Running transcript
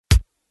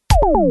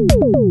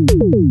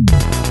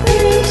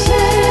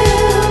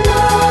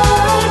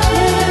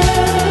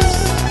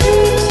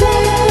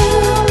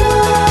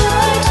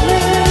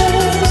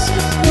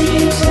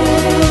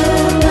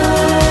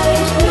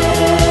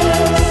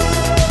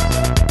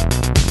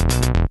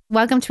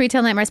Welcome to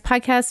Retail Nightmares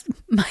Podcast.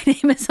 My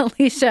name is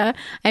Alicia.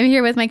 I'm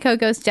here with my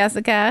co-host,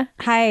 Jessica.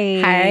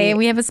 Hi. Hi.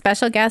 We have a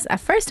special guest, a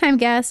first-time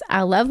guest,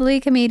 a lovely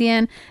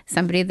comedian,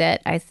 somebody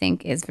that I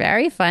think is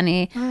very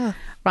funny,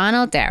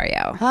 Ronald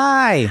Dario.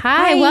 Hi.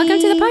 Hi. Welcome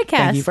to the podcast.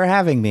 Thank you for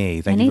having me.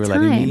 Thank you for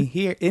letting Anytime. me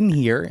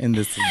here in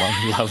this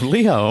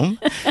lovely home.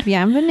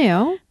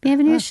 Bienvenue.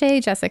 Bienvenue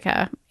chez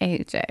Jessica.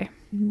 AJ.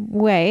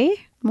 Way.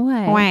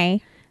 Why?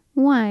 Way.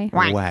 Why?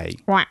 Way.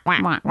 Wah,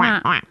 wah.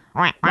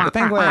 The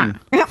penguin.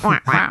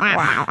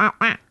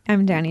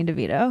 I'm Danny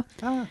DeVito.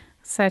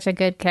 Such a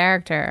good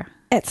character.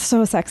 It's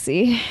so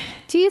sexy.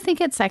 Do you think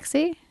it's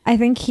sexy? I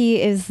think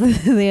he is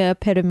the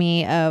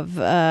epitome of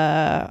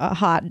a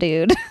hot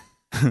dude.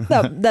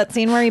 that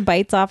scene where he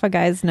bites off a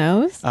guy's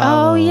nose.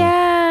 Oh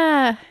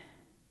yeah.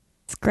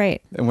 It's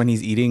great. And when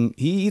he's eating,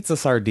 he eats a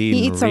sardine.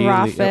 He eats a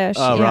raw fish,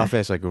 Oh, yeah. raw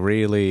fish, like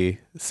really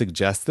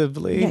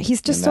suggestively. Yeah,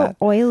 he's just in so that.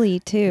 oily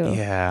too.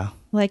 Yeah.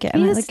 Like it. He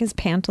And I is- like his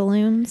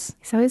pantaloons.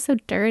 He's always so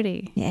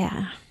dirty.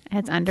 Yeah.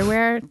 His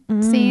underwear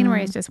scene where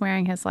he's just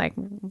wearing his like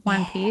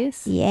one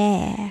piece.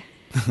 Yeah.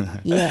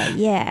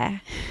 Yeah.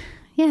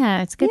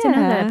 Yeah, it's good to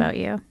know that Yeah. about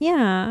you.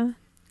 Yeah.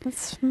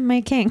 That's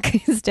my kink.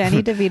 He's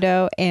Danny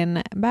DeVito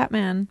in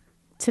Batman.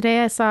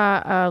 Today I saw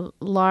a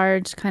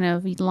large kind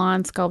of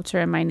lawn sculpture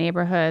in my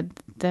neighborhood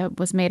that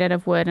was made out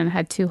of wood and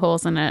had 2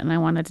 holes in it. And I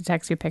wanted to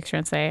text you a picture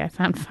and say, I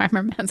found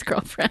Farmer Man's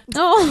girlfriend.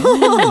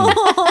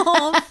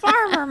 Oh,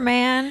 farmer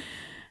man.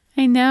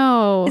 I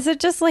know. Is it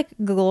just like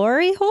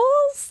glory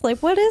holes? Like,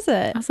 what is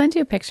it? I'll send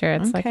you a picture.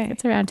 It's Okay. like,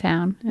 it's around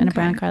town in a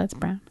brown car that's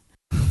brown.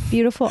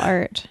 Beautiful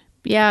art.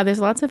 Yeah, there's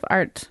lots of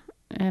art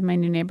in my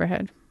new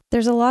neighborhood.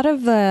 There's a lot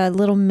of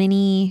little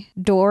mini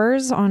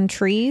doors on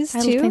trees,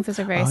 I too. think those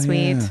are very Oh,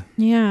 sweet. yeah.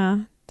 Yeah.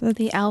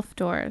 The elf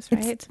doors,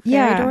 right?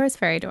 yeah.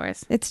 Fairy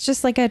doors. It's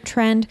just like a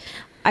trend.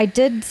 I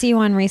did see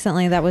one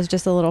recently that was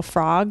just a little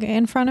frog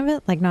in front of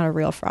it. Like, not a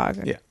real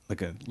frog. Yeah.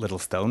 Like a little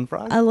stone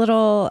frog. A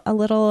little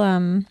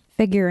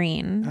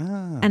figurine.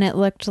 And it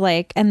looked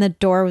like, and the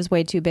door was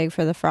way too big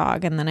for the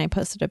frog. And then I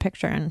posted a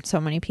picture and so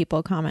many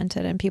people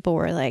commented and people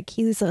were like,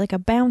 he's like a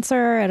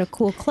bouncer at a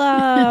cool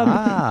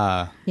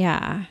club.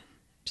 Yeah.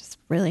 Just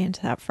really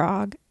into that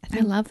frog. I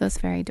love those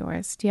fairy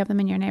doors. Do you have them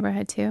in your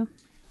neighborhood too?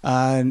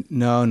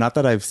 No, not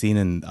that I've seen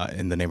in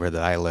the neighborhood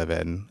that I live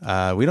in.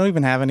 We don't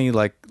even have any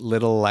like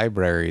little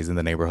libraries in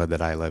the neighborhood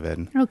that I live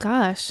in. Oh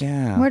gosh.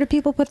 Yeah. Where do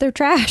people put their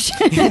trash?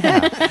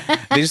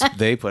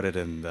 They put it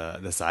in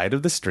the side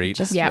of the street.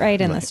 Just Yeah. right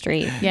in the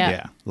street.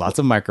 Yeah. Lots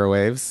of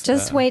microwaves.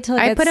 Just wait till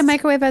it I gets... put a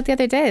microwave out the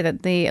other day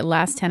that the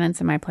last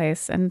tenants in my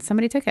place and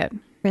somebody took it.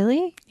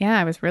 Really? Yeah,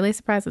 I was really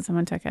surprised that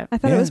someone took it. I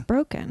thought Yeah. it was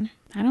broken.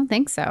 I don't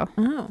think so.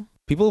 Oh.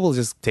 People will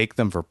just take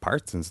them for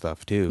parts and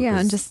stuff too. Yeah,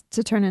 'cause- and just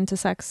to turn into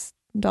sex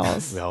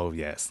dolls. Oh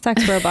yes.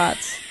 Sex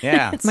robots.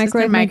 Yeah. It's just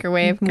a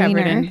microwave covered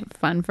wiener. in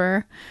fun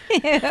fur.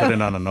 Put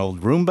it on an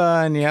old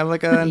Roomba and you have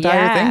like an entire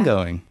Yeah. thing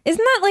going. Isn't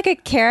that like a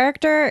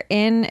character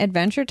in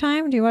Adventure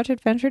Time? Do you watch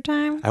Adventure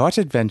Time? I watch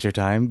Adventure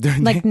Time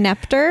during Like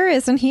Nepter,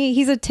 isn't he?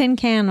 He's a tin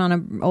can on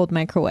an old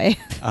microwave.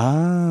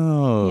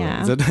 Oh.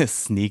 Yeah. Is it a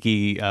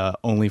sneaky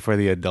only for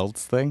the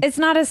adults thing? It's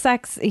not a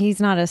sex. He's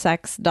not a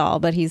sex doll,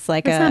 but he's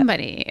like But a.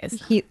 somebody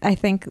is. I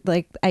think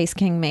like Ice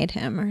King made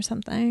him or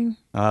something.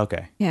 Oh,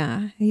 okay.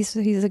 Yeah, he's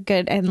a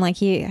good, and like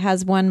he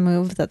has one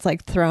move that's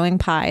like throwing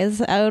pies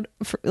out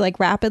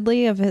like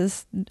rapidly of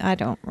his. I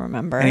don't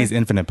remember. And he's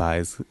Infinite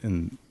Pies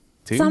in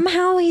too.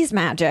 Somehow he's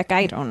magic.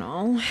 I don't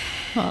know.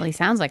 Well, he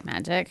sounds like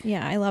magic.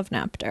 Yeah, I love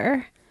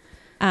Nepter.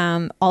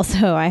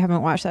 Also, I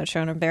haven't watched that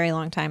show in a very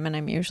long time, and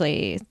I'm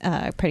usually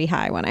pretty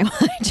high when I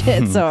watch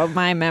it, so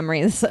my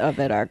memories of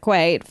it are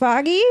quite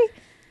foggy.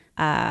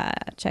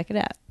 Check it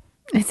out.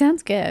 It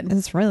sounds good.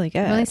 It's really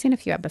good. I've only seen a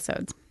few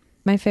episodes.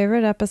 My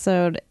favorite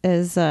episode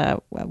is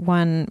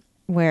one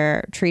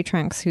where Tree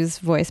Trunks, who's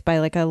voiced by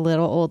like a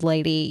little old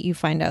lady, you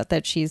find out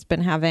that she's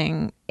been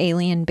having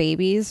alien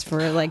babies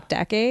for like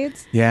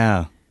decades.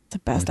 Yeah. It's the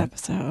best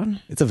episode.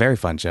 It's a very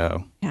fun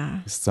show. Yeah.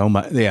 So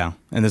much. Yeah.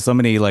 And there's so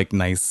many like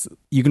nice,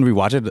 you can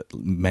rewatch it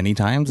many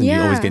times and you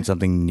always Yeah. get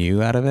something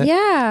new out of it.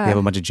 Yeah. They have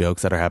a bunch of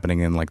jokes that are happening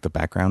in like the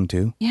background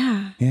too.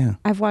 Yeah. Yeah.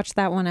 I've watched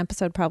that one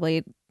episode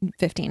probably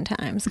 15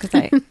 times because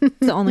it's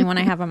the only one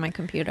I have on my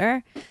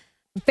computer.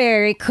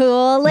 Very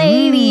cool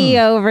lady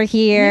over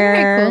here.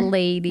 You're a cool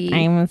lady.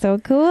 I'm so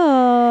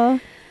cool.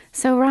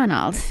 So,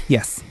 Ronald,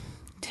 Yes.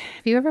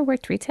 have you ever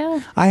worked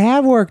retail? I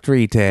have worked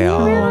retail.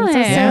 Oh, I'm so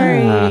Really? sorry.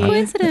 Yeah.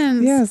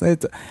 Coincidence. Yes.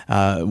 It's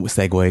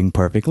segueing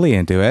perfectly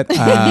into it.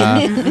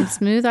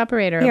 Smooth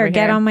operator. Here, over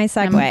get here. on my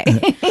Segway.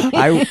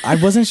 I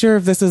wasn't sure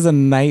if this is a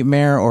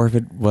nightmare or if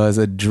it was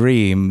a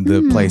dream,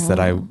 the place that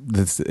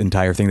this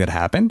entire thing that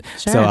happened.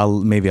 Sure. So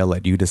I'll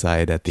let you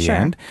decide at the Sure.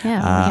 end.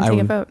 Yeah, we can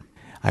take a vote.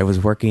 I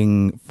was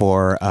working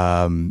for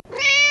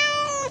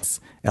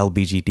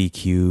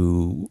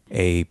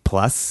LGBTQA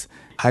plus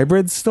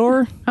hybrid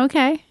store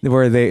Okay.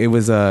 where it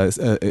was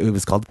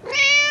called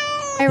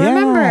I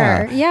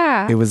remember.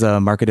 Yeah. It was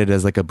marketed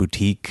as like a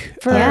boutique,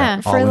 For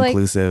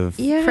all-inclusive.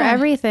 Yeah. For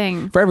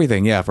everything. For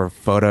everything, yeah, for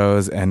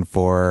photos and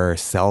for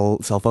cell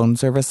phone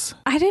service.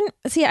 I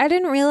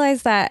didn't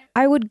realize that.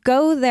 I would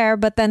go there,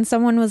 but then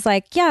someone was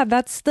like, yeah,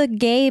 that's the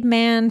gay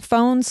man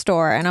phone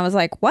store. And I was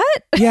like,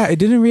 what? Yeah, it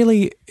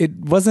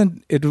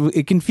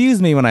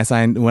confused me when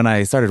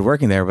I started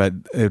working there, but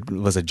it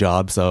was a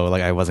job, so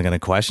like I wasn't going to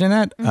question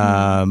it.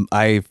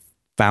 I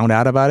found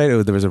out about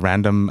it. There was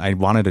I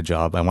wanted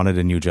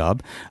a new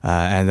job.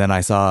 And then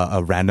I saw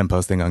a random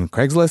posting on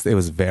Craigslist. It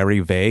was very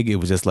vague. It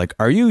was just like,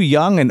 are you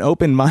young and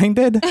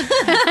open-minded?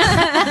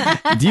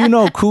 Do you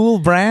know cool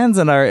brands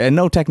and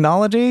know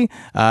technology?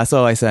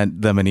 So I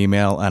sent them an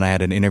email and I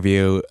had an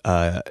interview,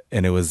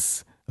 and it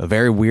was a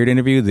very weird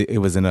interview. It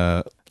was in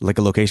a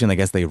location I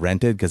guess they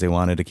rented because they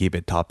wanted to keep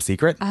it top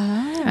secret.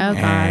 Oh gosh.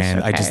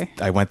 And Okay.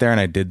 I went there and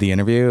I did the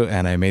interview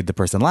and I made the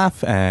person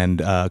laugh. And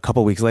a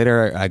couple weeks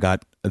later, I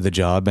got the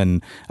job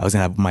and I was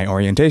gonna have my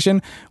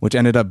orientation, which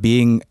ended up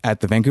being at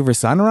the Vancouver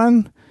Sun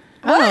Run.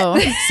 Oh.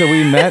 So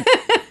we met.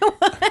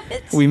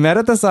 We met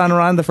at the Sun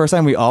Run the first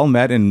time. We all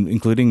met,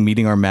 including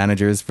meeting our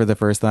managers for the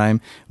first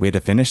time. We had to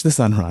finish the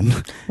Sun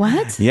Run.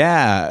 What?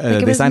 Yeah,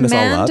 they signed us all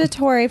up.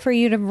 Mandatory for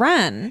you to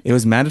run. It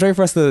was mandatory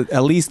for us to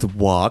at least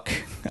walk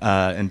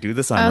and do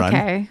the Sun Run.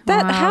 Okay.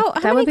 That- Wow. how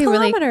that many would be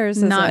really kilometers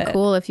is not it?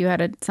 cool if you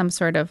had some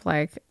sort of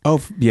like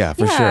Oh, yeah,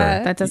 for Yeah.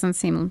 sure. that doesn't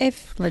seem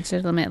If-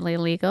 legitimately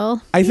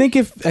legal. I think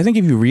if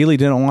you really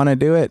didn't want to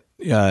do it,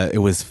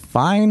 it was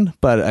fine.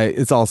 But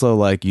it's also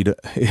like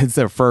it's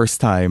their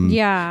first time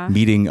Yeah.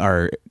 meeting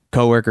our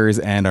coworkers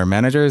and our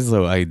managers.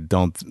 So I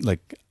don't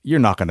like. You're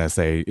not gonna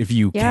say if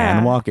you Yeah.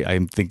 can walk. I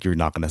think you're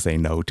not gonna say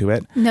no to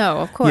it. No,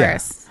 of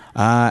course.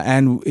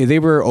 And they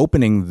were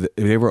opening.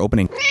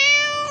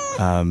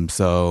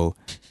 So.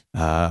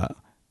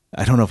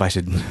 I don't know if I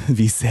should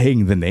be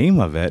saying the name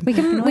of it. We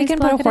can always put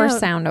block a it horse out.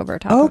 sound over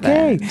top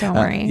Okay. of it. Don't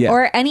worry. yeah.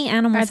 Or any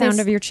animal Are sound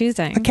they- of your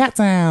choosing. A cat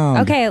sound.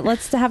 Okay,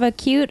 let's have a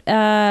cute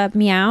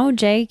meow.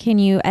 Jay, can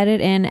you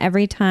edit in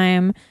every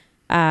time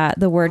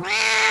the word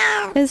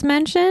is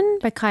mentioned?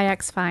 But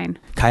kayak's fine.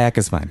 Kayak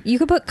is fine. You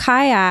could put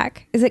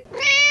kayak. Is it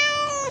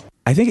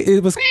I think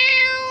it was.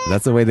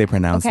 That's the way they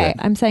pronounce okay? it.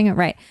 I'm saying it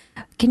right.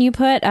 Can you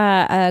put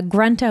a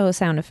grunto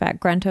sound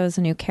effect? Grunto is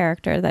a new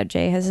character that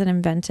Jay has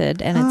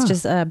invented, and it's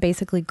just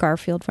basically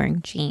Garfield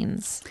wearing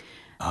jeans.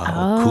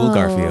 Oh, cool,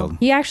 Garfield.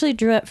 He actually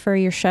drew it for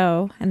your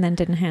show and then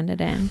didn't hand it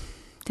in.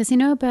 Does he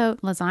know about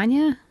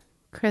lasagna?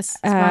 Chris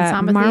wants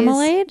on with these?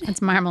 marmalade?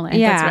 It's marmalade.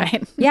 Yeah, That's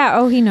right. Yeah.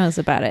 Oh, he knows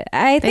about it.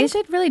 I They think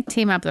should really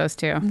team up those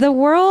two. the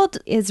world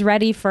is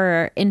ready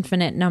for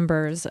infinite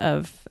numbers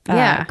of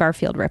Yeah.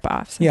 Garfield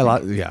ripoffs.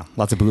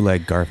 Lots of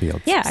bootleg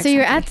Garfields. Yeah. So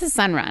you're at the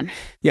Sun Run.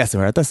 Yeah, so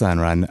we're at the Sun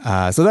Run.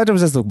 So that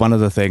was just one of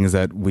the things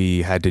that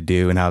we had to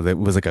do, and how it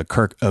was like a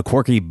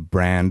quirky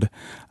brand.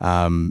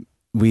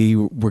 We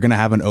were gonna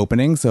have an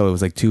opening, so it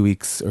was like 2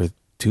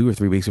 or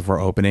 3 weeks before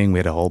opening. We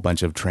had a whole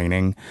bunch of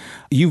training.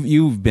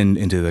 You've been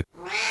into the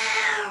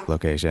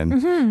location.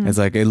 It's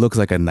like it looks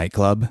like a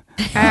nightclub.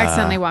 I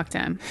accidentally walked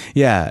in.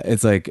 Yeah,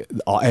 it's like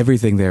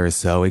everything there is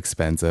so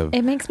expensive.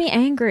 It makes me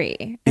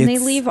angry. And they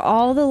It's- leave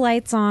all the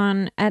lights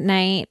on at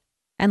night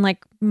and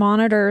like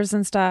monitors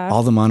and stuff.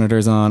 All the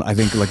monitors on. I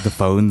think like the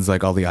phones,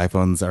 like all the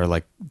iPhones are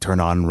like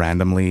turned on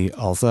randomly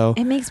also.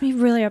 It makes me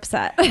really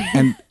upset.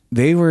 And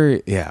they were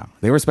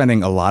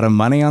spending a lot of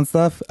money on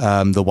stuff.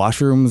 The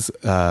washrooms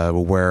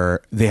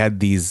were, they had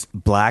these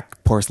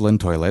black porcelain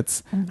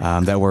toilets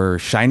that were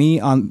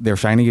shiny they're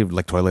shiny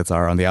like toilets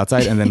are on the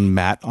outside, and then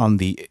matte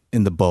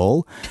in the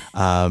bowl.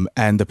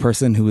 And the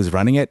person who was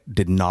running it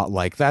did not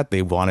like that.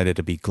 They wanted it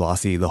to be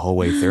glossy the whole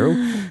way through.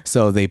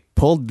 So they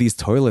pulled these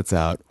toilets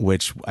out,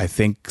 which I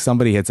think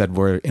somebody had said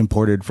were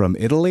imported from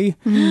Italy,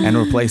 and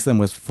replaced them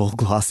with full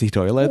glossy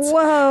toilets.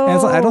 Whoa. And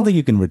it's like, I don't think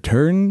you can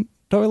return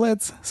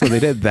toilets. So they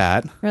did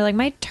that. We're like,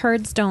 my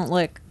turds don't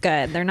look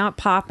good. They're not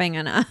popping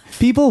enough.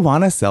 People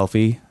want a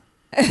selfie.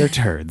 They're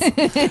turds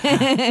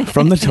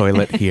from the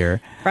toilet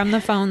here. From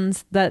the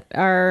phones that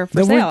are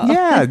for sale.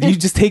 Yeah, you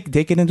just take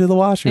it into the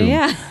washroom.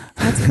 Yeah.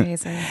 That's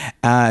crazy.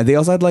 They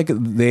also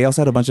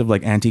had a bunch of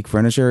like antique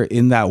furniture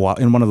in that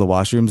in one of the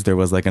washrooms. There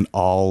was like an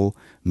all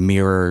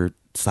mirror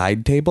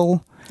side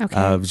table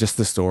of just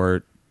to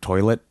store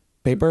toilet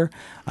paper,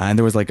 and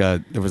there was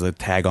a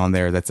tag on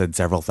there that said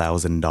several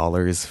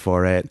 $1,000s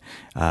for it,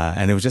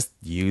 and it was just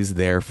used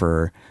there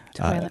for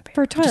Toilet paper.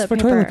 For toilet paper.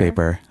 toilet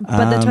paper.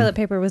 But the toilet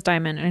paper was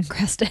diamond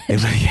encrusted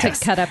Yes.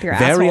 to cut up your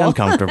Very asshole.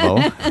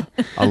 uncomfortable.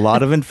 A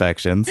lot of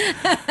infections.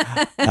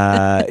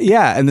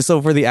 And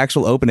so for the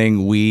actual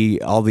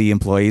opening, all the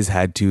employees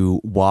had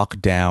to walk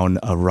down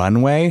a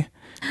runway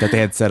that they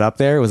had set up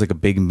there. It was like a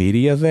big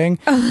media thing.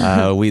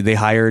 They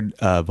hired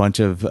a bunch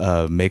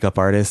of makeup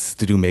artists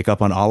to do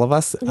makeup on all of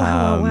us.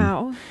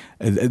 Wow.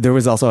 There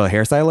was also a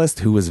hairstylist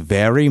who was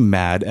very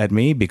mad at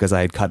me because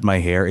I had cut my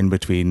hair in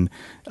between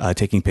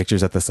taking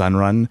pictures at the Sun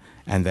Run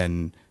and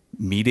then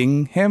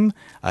meeting him.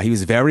 He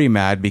was very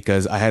mad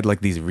because I had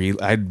like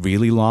I had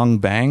really long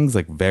bangs,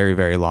 like very,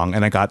 very long,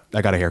 and I got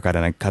a haircut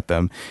and I cut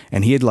them,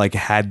 and he had like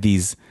had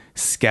these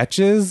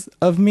sketches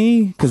of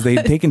me because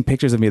they'd taken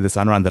pictures of me at the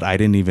Sun Run that I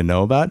didn't even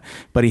know about.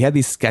 But he had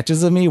these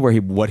sketches of me where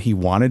what he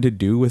wanted to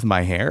do with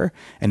my hair,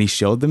 and he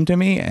showed them to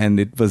me, and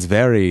it was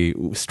very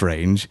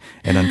strange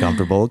and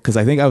uncomfortable because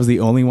I think I was the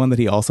only one that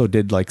he also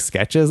did like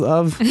sketches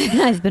of.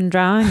 I've been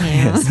drawing you.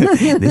 Yes.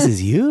 This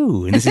is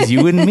you, and this is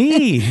you and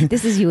me.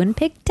 This is you in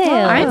pigtails.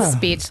 I'm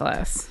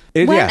speechless.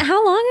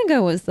 How long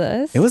ago was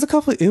this? It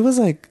was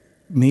like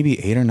maybe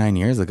 8 or 9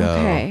 years ago.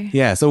 Okay.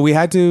 Yeah. So we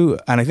had to,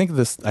 and I think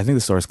the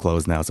store's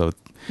closed now. So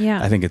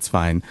Yeah. I think it's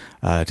fine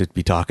to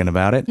be talking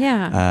about it.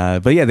 Yeah.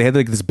 But yeah, they had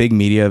like this big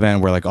media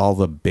event where like all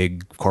the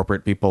big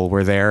corporate people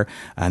were there,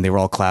 and they were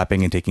all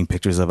clapping and taking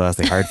pictures of us.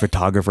 They hired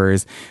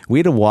photographers. We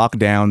had to walk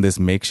down this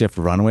makeshift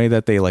runway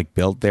that they like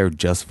built there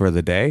just for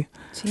the day.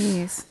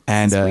 Jeez.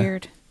 And That's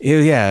weird.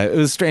 It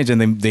was strange.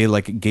 And they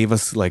like gave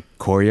us like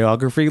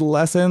choreography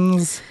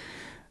lessons.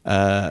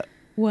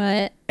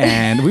 What?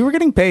 And we were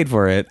getting paid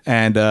for it,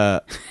 and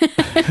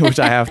which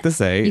I have to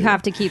say, You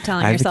have to keep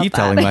telling I have yourself to keep that.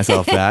 telling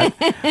myself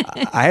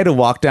that. I had to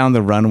walk down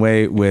the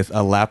runway with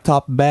a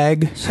laptop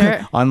bag Sure.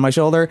 on my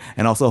shoulder,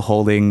 and also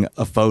holding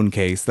a phone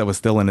case that was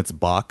still in its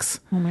box,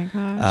 Oh my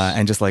gosh.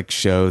 and just like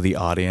show the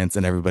audience,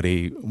 and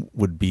everybody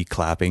would be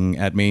clapping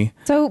at me.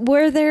 So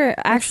were there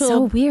actual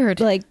so weird.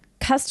 like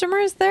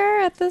customers there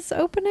at this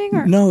opening?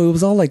 Or? No, it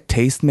was all like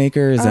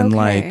tastemakers and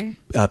Okay.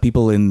 like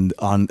people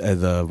on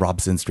the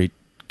Robson Street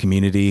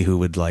community who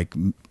would like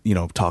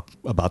talk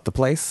about the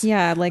place.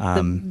 Yeah, like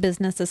the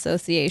business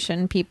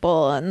association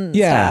people and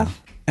Yeah.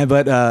 stuff.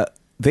 But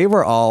they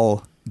were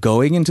all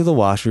going into the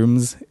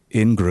washrooms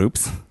in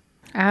groups.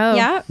 Oh.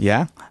 Yeah.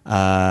 Yeah.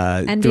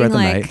 And throughout being the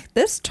like, night.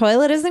 this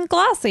toilet isn't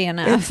glossy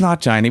enough. It's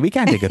not shiny. We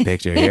can't take a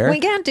picture here. We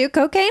can't do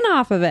cocaine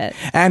off of it.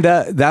 And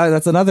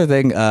that's another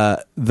thing.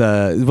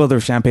 There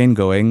was champagne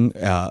going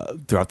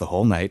throughout the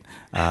whole night.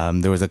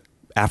 There was a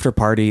after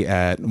party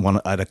at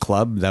a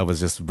club that was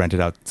just rented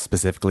out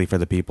specifically for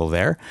the people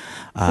there.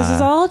 This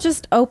is all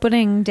just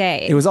opening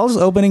day. It was all just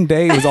opening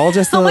day. It was all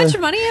just How much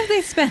money have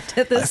they spent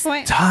at this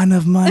point? ton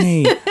of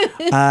money.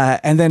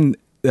 And then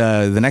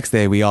the next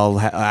day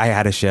I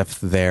had a shift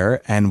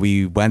there, and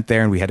we went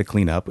there and we had to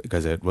clean up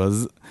because it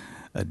was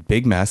a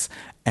big mess.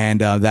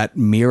 And that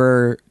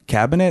mirror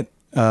cabinet,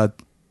 the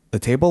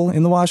table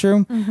in the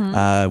washroom,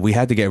 we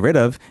had to get rid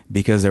of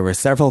because there were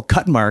several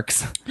cut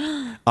marks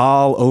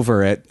all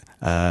over it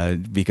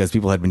because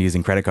people had been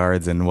using credit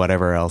cards and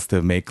whatever else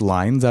to make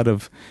lines out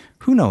of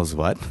who knows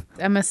what.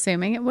 I'm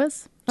assuming it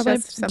was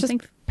just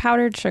something.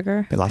 Powdered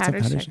sugar. Lots Powdered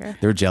of powdered sugar.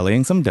 They were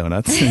jellying some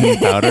donuts and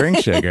powdering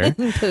sugar.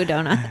 Poo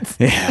donuts.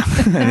 Yeah.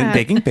 And then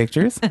taking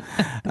pictures.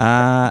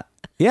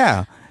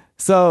 Yeah.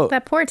 So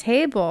That poor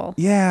table.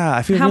 yeah,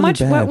 I feel How really much?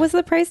 bad. What was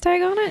the price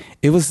tag on it?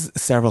 It was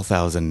several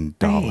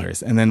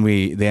 $1,000s, and then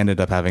they ended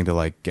up having to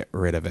like get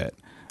rid of it.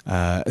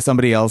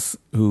 Somebody else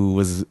who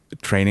was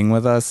training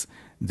with us,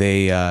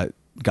 they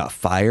got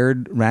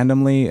fired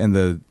randomly,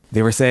 and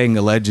they were saying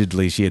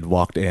allegedly she had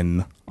walked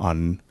in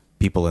on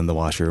people in the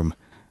washroom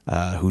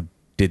who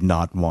did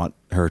not want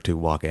her to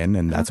walk in,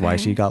 and that's why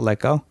she got let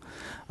go.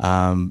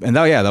 And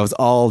that was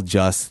all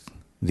just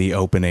the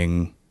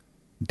opening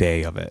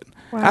day of it.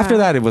 Wow. After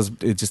that,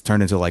 it just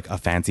turned into like a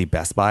fancy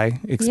Best Buy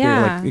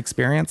Yeah.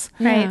 experience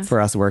Right. for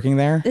us working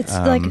there. It's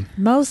like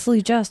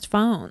mostly just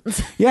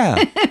phones. Yeah,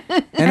 and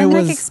it And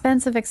like was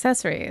expensive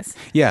accessories.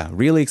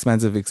 really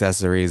expensive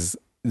accessories,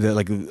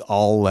 like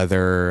all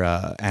leather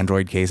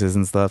Android cases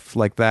and stuff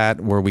like that,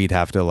 where we'd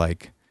have to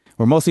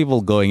where most people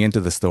going into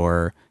the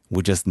store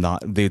would just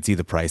they'd see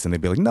the price and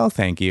they'd be like, no,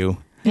 thank you,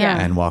 Yeah.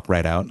 and walk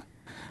right out.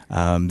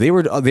 They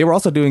were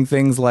also doing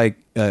things like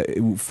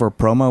for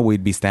promo,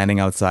 we'd be standing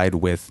outside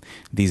with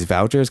these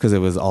vouchers because it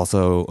was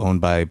also owned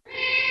by.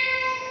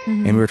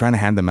 And we were trying to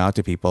hand them out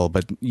to people,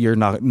 but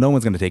no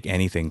one's going to take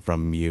anything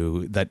from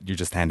you that you're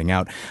just handing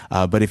out.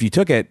 But if you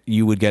took it,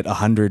 you would get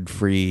 100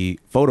 free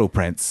photo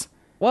prints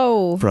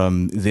Whoa.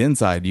 from the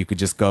inside. You could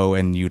just go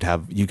and you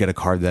get a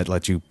card that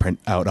lets you print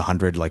out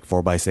 100 like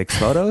 4x6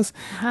 photos.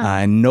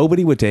 And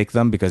nobody would take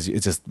them because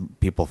it's just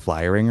people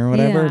flyering or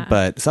whatever. Yeah.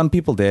 But some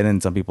people did,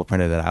 and some people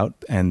printed it out.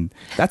 And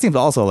that seems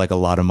also like a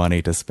lot of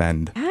money to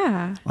spend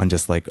Yeah. on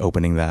just like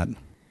opening that.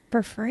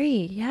 For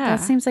free. Yeah.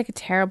 That seems like a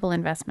terrible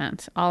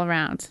investment all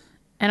around.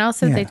 And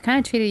also, Yeah. they kind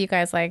of treated you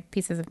guys like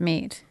pieces of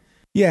meat.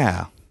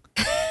 Yeah.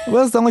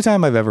 Well, it's the only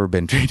time I've ever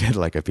been treated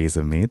like a piece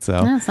of meat.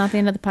 So, No, it's not the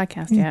end of the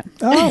podcast yet.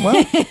 oh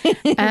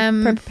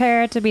well.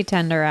 Prepare to be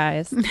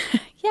tenderized.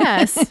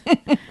 Yes,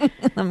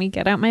 Let me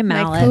get out my like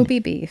mallet. Kobe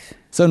beef.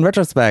 So in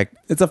retrospect,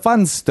 it's a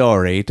fun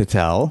story to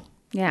tell.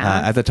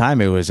 Yeah. At the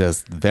time, it was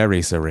just very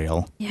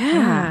surreal.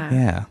 Yeah.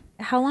 Yeah.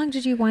 How long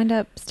did you wind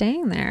up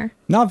staying there?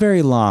 Not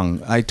very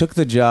long. I took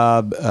the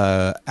job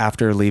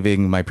after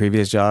leaving my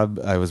previous job.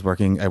 I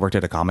worked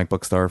at a comic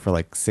book store for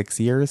like 6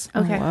 years.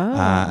 Okay. Whoa.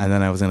 And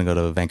then I was going to go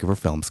to Vancouver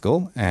Film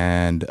School,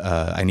 and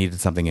I needed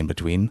something in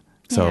between.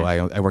 So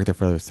Yeah. I worked there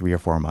for 3 or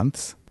 4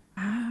 months.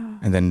 Wow.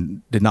 And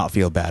then did not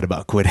feel bad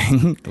about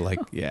quitting.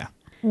 Yeah.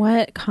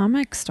 What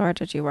comic store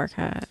did you work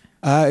at?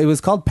 It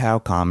was called POW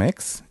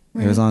Comics.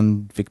 It was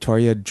on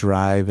Victoria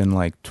Drive in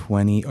like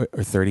 20 or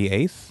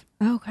 38th.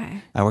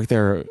 Okay. I worked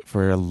there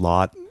for a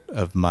lot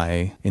of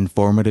my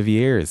informative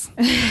years.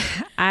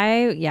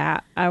 I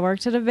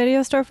worked at a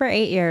video store for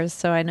 8 years,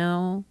 so I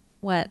know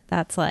what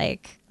that's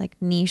like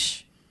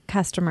niche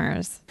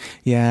customers.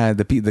 Yeah,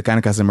 the kind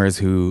of customers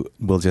who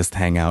will just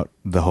hang out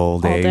the whole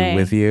day, day.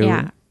 with you,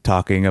 Yeah.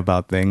 talking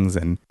about things,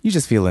 and you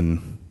just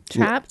feeling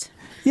Trapped?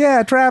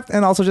 Yeah, trapped,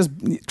 and also just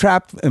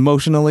trapped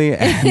emotionally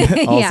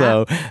and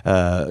also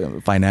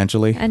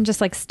financially. And just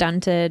like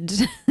stunted,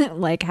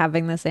 like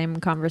having the same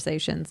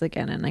conversations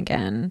again and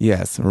again.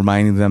 Yes,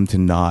 reminding them to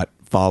not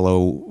follow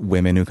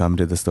women who come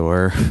to the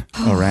store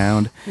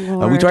around.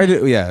 We tried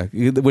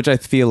to, which I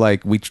feel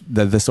like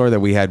the store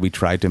that we had, we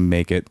tried to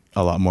make it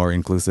a lot more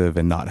inclusive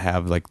and not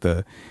have like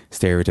the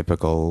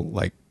stereotypical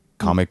like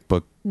comic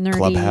book Nerdy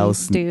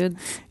clubhouse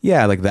dudes.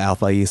 Yeah, like the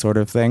Alpha E sort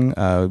of thing,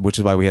 which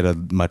is why we had a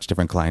much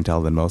different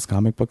clientele than most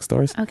comic book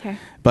stores. Okay.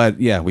 But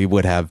yeah, we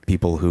would have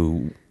people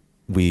who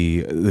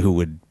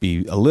would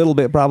be a little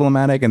bit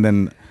problematic, and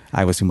then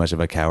I was too much of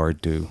a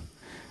coward to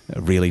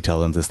really tell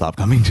them to stop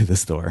coming to the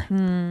store.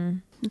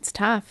 It's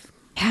tough.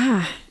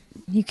 Yeah.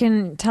 You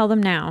can tell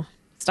them now.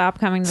 Stop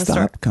coming to the store.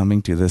 Stop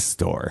coming to the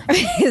store.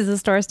 Is the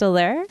store still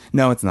there?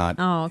 No, it's not.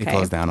 Oh, okay. It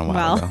closed down a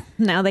while ago.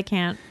 Now they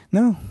can't.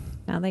 No.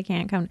 Now they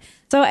can't come.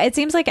 So it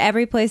seems like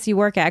every place you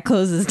work at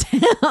closes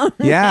down.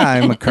 Yeah,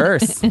 I'm a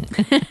curse.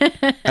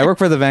 I work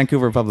for the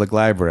Vancouver Public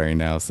Library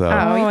now, so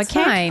Oh, it it's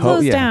can't fine.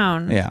 close yeah,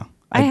 down. Yeah,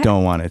 I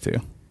don't want it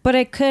to. But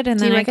it could, and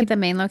Do then you I work could. at the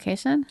main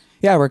location?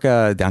 Yeah, I work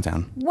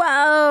downtown.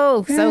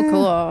 Whoa, so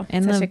cool.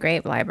 In Such the a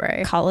great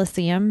library.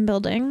 Coliseum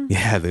building.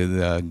 Yeah,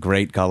 the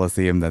great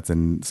Coliseum that's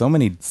in so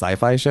many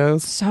sci-fi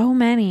shows. So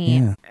many.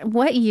 Yeah,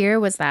 What year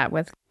was that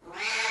with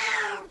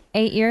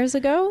 8 years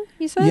ago,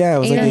 you said? yeah, it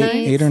was like 8 or 9?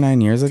 8 or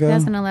 9 years ago.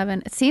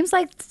 2011? It seems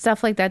like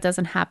stuff like that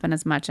doesn't happen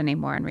as much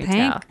anymore in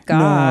retail. Thank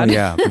God. No,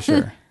 yeah, for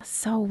sure.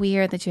 So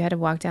weird that you had to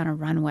walk down a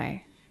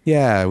runway.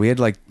 Yeah, we had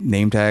like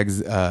name tags.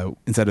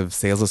 Instead of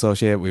sales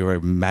associate, we were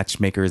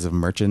matchmakers of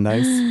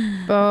merchandise,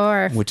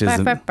 Barf. Which is barf,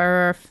 an- barf,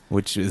 barf.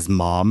 which is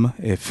mom.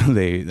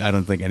 I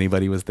don't think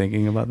anybody was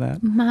thinking about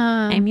that.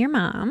 Mom. I'm your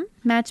mom.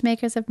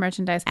 Matchmakers of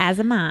merchandise. As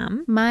a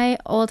mom. My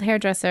old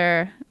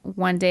hairdresser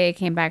one day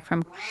came back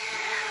from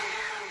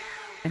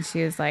and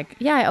she was like,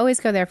 yeah, I always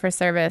go there for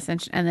service.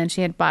 And then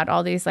she had bought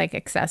all these like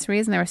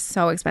accessories and they were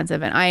so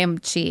expensive. And I am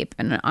cheap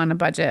and on a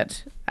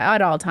budget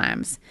at all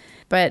times.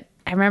 But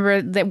I remember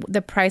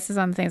the prices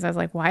on things. I was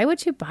like, why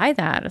would you buy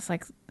that? It's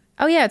like,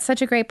 oh yeah, it's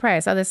such a great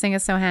price. Oh, this thing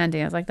is so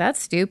handy. I was like, that's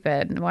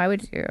stupid. Why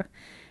would you?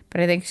 But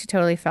I think she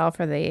totally fell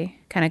for the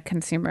kind of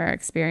consumer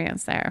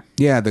experience there.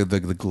 Yeah, the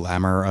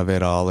glamour of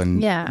it all,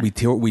 and Yeah. we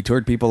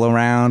toured people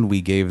around.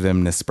 We gave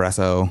them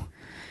Nespresso.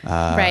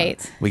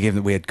 Right. We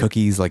had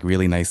cookies, like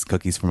really nice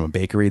cookies from a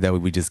bakery that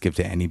we just give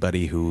to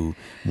anybody who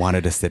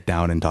wanted to sit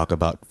down and talk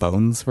about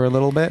phones for a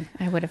little bit.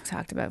 I would have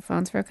talked about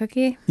phones for a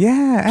cookie.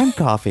 Yeah, and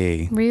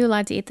coffee. Were you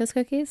allowed to eat those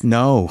cookies?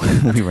 No,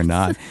 we were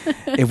not.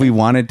 If we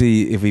wanted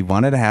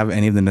to have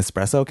any of the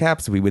Nespresso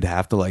caps, we would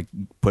have to like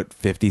put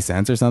 50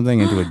 cents or something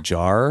into a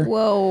jar.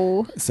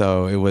 Whoa.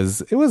 So it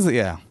was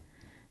yeah.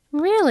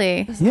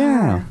 Really?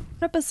 Yeah.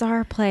 What a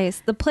bizarre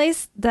place. The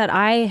place that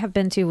I have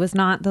been to was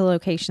not the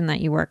location that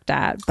you worked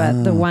at,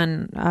 but the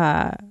one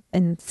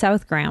in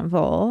South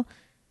Granville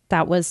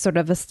that was sort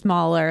of a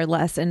smaller,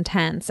 less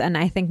intense. And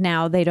I think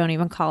now they don't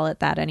even call it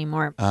that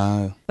anymore.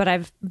 But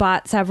I've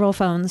bought several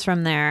phones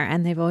from there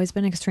and they've always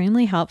been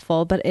extremely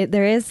helpful. But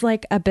there is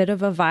like a bit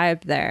of a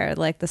vibe there,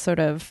 like the sort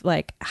of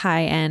like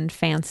high end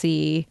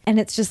fancy. And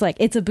it's just like,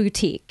 it's a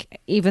boutique,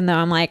 even though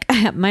I'm like,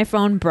 my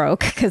phone broke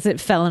because it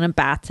fell in a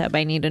bathtub.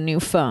 I need a new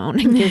phone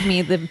and give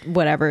me the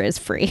whatever is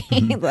free.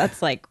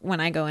 That's like when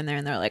I go in there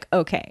and they're like,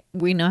 okay,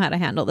 we know how to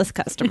handle this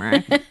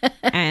customer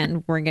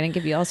and we're going to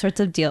give you all sorts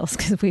of deals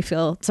because we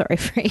feel sorry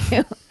for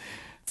you.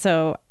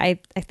 So I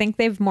think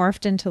they've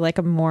morphed into like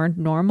a more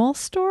normal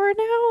store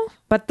now.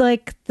 But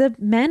like the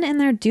men in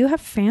there do have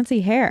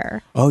fancy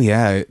hair. Oh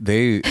yeah,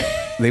 they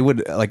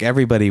would like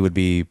everybody would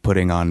be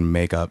putting on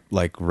makeup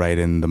like right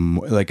in the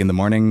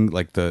morning,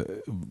 like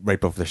the right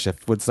before the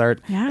shift would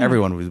start. Yeah.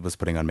 Everyone was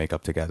putting on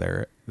makeup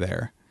together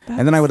there.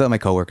 And then I would let my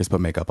coworkers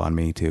put makeup on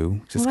me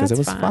too, just because it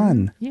was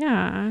fun.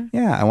 Yeah.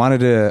 Yeah, I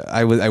wanted to.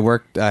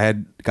 I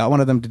had got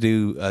one of them to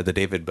do the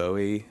David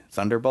Bowie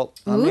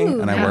Thunderbolt on me,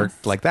 and I nice.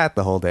 worked like that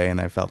the whole day,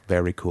 and I felt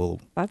very cool.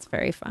 That's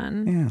very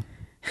fun.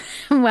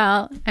 Yeah,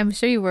 Well, I'm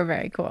sure you were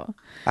very cool.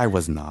 I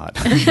was not.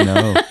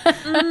 No,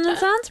 That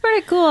sounds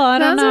pretty cool. I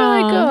don't Sounds know.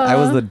 really cool. I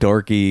was the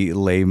dorky,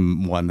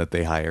 lame one that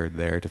they hired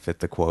there to fit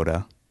the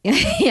quota.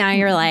 Yeah,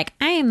 you're like,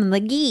 I'm the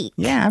geek.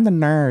 Yeah, I'm the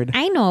nerd.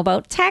 I know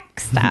about tech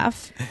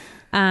stuff.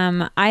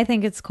 I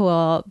think it's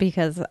cool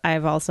because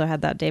I've also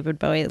had that David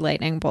Bowie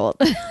lightning bolt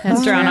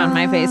drawn on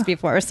my face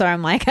before. So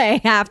I'm like, I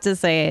have to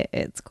say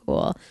it's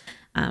cool.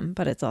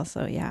 But it's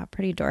also, yeah,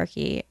 pretty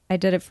dorky. I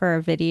did it for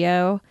a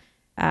video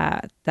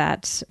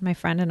that my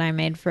friend and I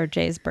made for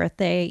Jay's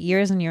birthday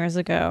years and years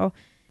ago.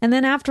 And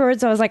then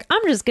afterwards I was like,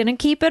 I'm just going to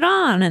keep it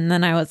on. And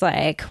then I was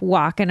like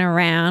walking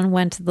around,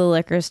 went to the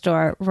liquor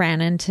store,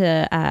 ran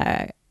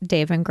into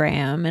Dave and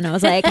Graham. And I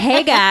was like,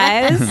 hey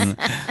guys.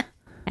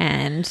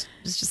 and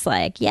it's just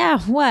like, yeah,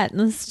 what?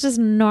 This is just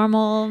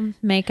normal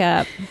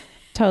makeup,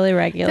 totally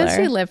regular. Does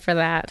she live for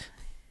that?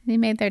 You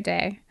made their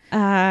day.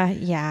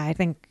 Yeah, I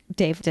think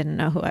Dave didn't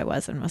know who I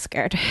was and was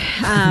scared.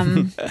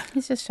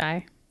 He's just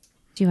shy.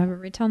 Do you have a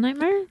retail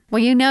nightmare?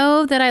 Well, you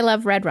know that I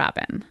love Red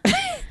Robin.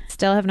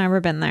 Still have never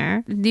been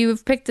there.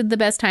 You've picked the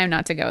best time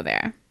not to go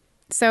there.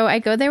 So I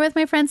go there with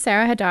my friend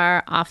Sarah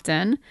Hadar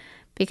often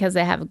because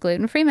they have a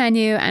gluten-free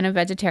menu and a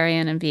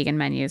vegetarian and vegan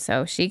menu.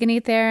 So she can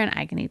eat there and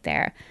I can eat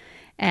there.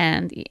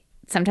 And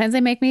sometimes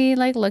they make me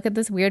like look at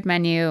this weird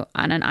menu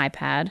on an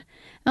iPad. And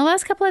the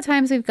last couple of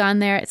times we've gone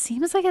there, it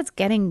seems like it's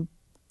getting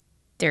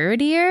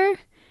dirtier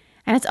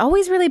and it's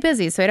always really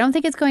busy. So I don't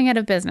think it's going out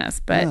of business,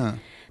 but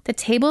the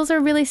tables are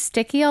really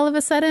sticky all of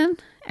a sudden.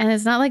 And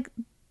it's not like,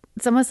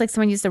 it's almost like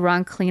someone used the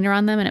wrong cleaner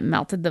on them and it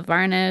melted the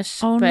varnish.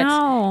 Oh, but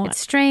no. it's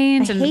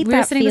strange. I And hate we were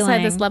that sitting beside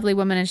this feeling. lovely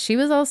woman and she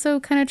was also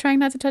kind of trying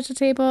not to touch the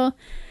table.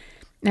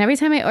 And every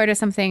time I order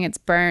something, it's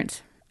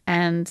burnt.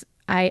 And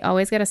I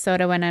always get a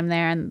soda when I'm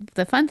there. And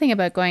the fun thing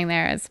about going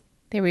there is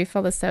they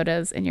refill the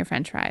sodas in your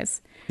French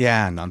fries.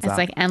 Yeah, nonstop. It's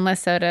like endless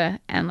soda,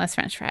 endless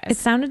French fries. It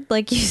sounded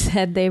like you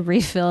said they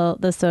refill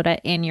the soda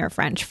in your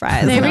French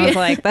fries. And I was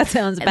like, that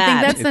sounds I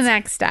bad. think that's the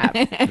next step.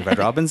 The Red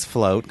Robin's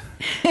float.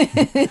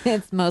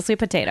 It's mostly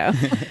potato.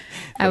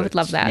 I would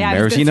love that. Yeah,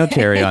 I was gonna Maraschino say.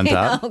 cherry on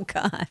top. Oh,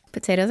 God.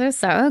 Potatoes are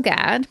so good.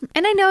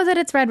 And I know that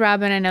it's Red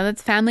Robin. I know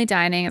that's family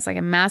dining. It's like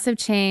a massive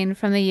chain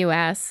from the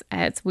US.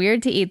 It's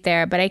weird to eat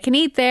there, but I can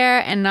eat there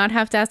and not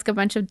have to ask a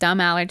bunch of dumb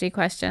allergy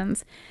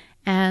questions.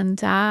 And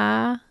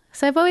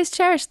so I've always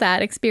cherished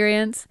that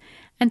experience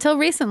until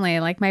recently.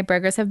 Like my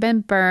burgers have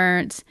been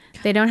burnt.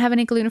 They don't have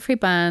any gluten-free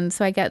buns.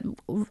 So I get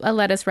a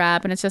lettuce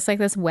wrap and it's just like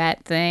this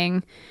wet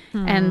thing.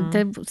 And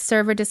the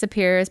server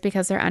disappears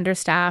because they're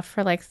understaffed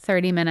for like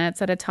 30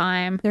 minutes at a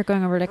time. They're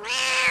going over to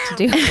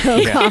do a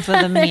Coke off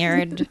of the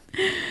mirrored.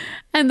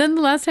 And then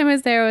the last time I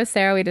was there with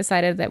Sarah, we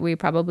decided that we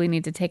probably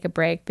need to take a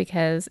break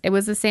because it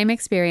was the same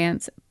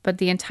experience, but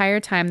the entire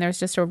time there was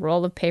just a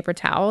roll of paper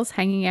towels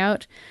hanging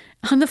out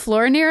on the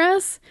floor near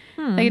us.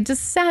 Like it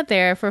just sat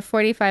there for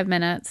 45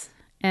 minutes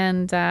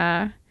and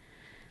the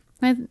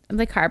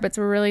carpets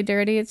were really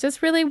dirty. It's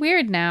just really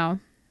weird now.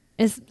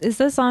 Is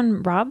this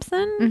on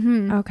Robson?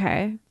 Mm-hmm.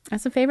 Okay.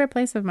 That's a favorite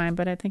place of mine,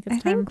 but I think it's I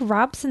time. think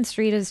Robson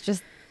Street is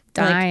just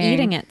Dying. like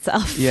eating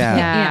itself. Yeah,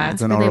 Yeah, it's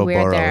it's an really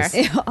weird Ouroboros.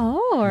 there.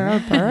 Oh,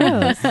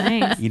 Ouroboros.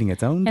 Nice. Eating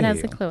its own It tail.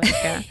 has a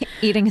cloaca.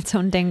 Eating its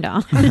own ding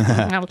dong.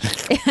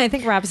 I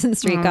think Robson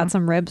Street got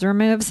some ribs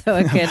removed so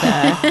it could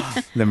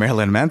The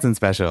Marilyn Manson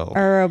special.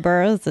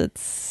 Ouroboros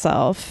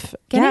itself.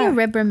 Getting Yeah. a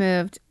rib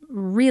removed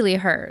really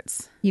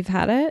hurts. You've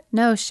had it?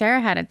 No, Cher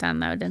had it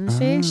done though, didn't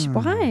she?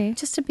 Why?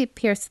 Just to be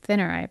pierced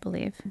thinner, I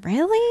believe.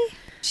 Really?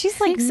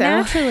 She's like think so.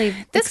 naturally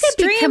This could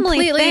be extremely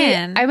completely.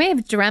 thin. I may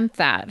have dreamt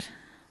that.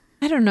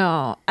 I don't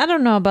know. I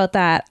don't know about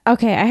that.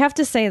 Okay, I have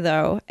to say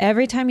though,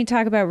 every time you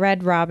talk about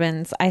Red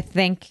Robins, I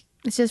think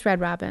It's just Red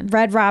Robin.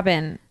 Red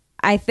Robin.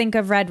 I think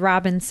of Red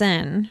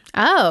Robinson.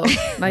 Oh,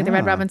 like the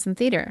Red Robinson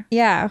Theater.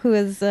 Yeah, who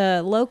is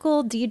a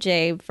local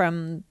DJ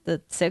from the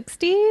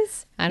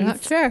 60s. I'm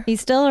not sure. He's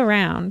still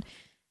around.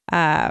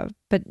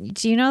 But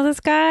do you know this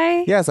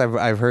guy? Yes,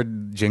 I've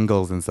heard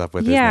jingles and stuff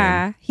with his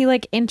Yeah, name. he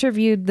like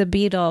interviewed the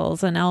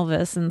Beatles and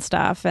Elvis and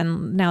stuff,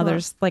 and now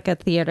there's like a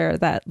theater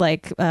that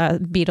like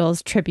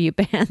Beatles tribute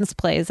bands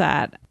plays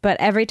at. But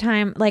every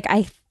time, like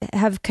I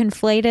have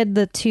conflated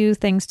the two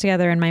things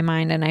together in my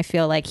mind, and I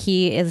feel like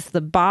he is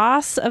the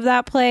boss of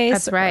that place.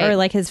 That's right. Or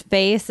like his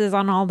face is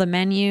on all the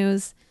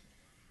menus.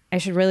 I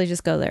should really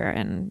just go there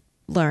and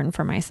learn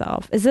for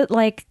myself. Is it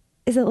like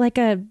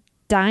a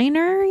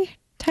diner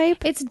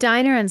type? It's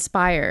diner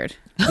inspired.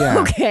 Yeah.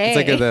 Okay. It's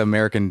like the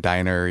American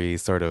diner-y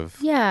sort of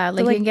Yeah,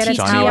 like, like you can get a TGI.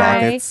 Johnny tower.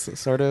 Rockets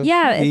sort of.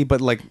 Yeah.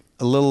 But like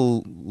a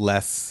little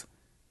less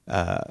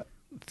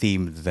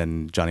themed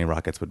than Johnny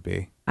Rockets would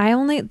be.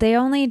 They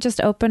only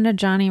just opened a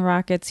Johnny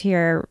Rockets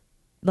here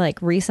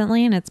like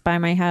recently, and it's by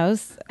my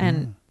house,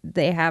 and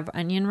they have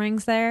onion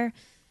rings there.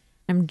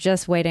 I'm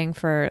just waiting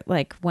for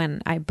like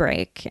when I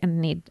break and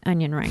need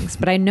onion rings,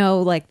 but I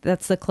know like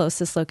that's the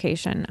closest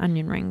location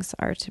onion rings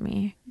are to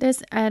me.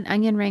 There's an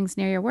onion rings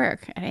near your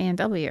work at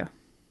A&W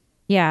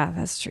Yeah,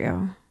 that's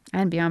true.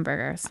 and Beyond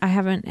Burgers. I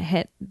haven't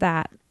hit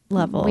that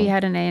level. We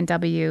had an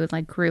A&W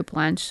like group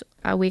lunch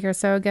a week or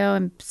so ago,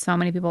 and so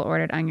many people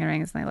ordered onion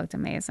rings, and they looked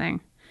amazing.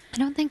 I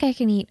don't think I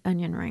can eat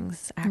onion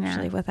rings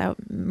actually without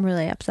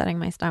really upsetting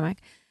my stomach.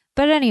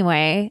 But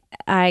anyway,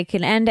 I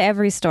can end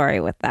every story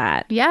with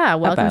that. Yeah,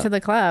 welcome About- to the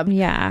club.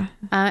 Yeah.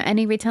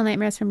 Any retail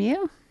nightmares from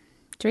you?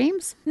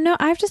 Dreams? No,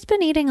 I've just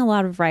been eating a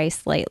lot of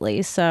rice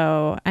lately.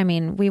 So, I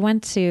mean, we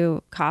went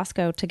to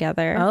Costco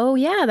together. Oh,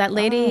 yeah, that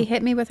lady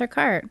hit me with her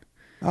cart.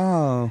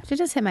 Oh. She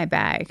just hit my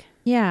bag.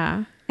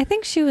 Yeah. I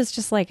think she was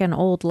just like an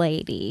old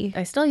lady.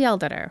 I still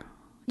yelled at her,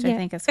 which I Yeah.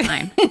 think is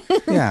fine.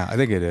 Yeah, I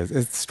think it is.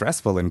 It's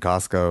stressful in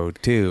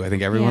Costco too. I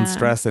think everyone's Yeah.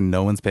 stressed and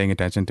no one's paying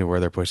attention to where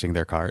they're pushing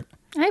their cart.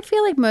 I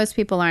feel like most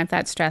people aren't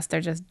that stressed.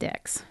 They're just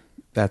dicks.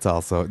 That's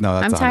also no.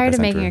 That's I'm tired of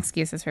 100% making true.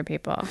 excuses for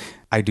people.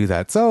 I do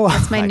that. So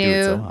That's my I do it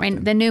new, so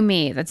often. the new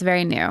me. That's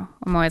very new.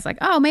 I'm always like,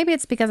 oh, maybe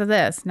it's because of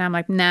this. Now I'm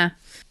like, nah,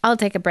 I'll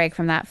take a break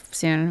from that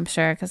soon. I'm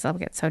sure because I'll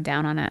get so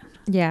down on it.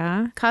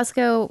 Yeah.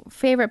 Costco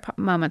favorite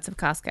moments of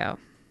Costco.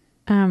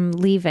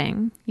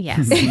 Leaving.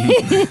 Yes.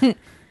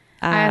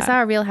 I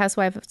saw a Real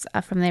Housewives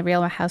from the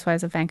Real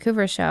Housewives of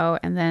Vancouver show,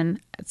 and then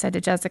it said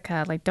to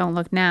Jessica, like, don't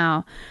look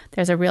now.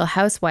 There's a real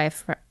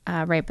housewife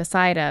right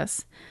beside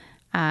us.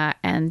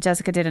 And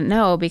Jessica didn't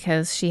know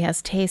because she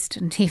has taste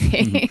in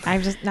TV.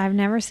 I've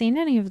never seen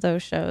any of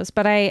those shows,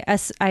 but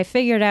I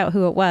figured out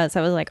who it was.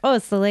 I was like, oh,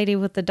 it's the lady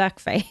with the duck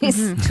face.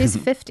 She's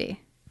 50.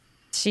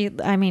 She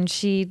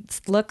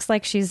looks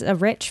like she's a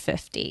rich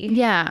 50.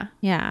 Yeah.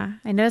 Yeah.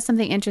 I noticed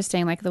something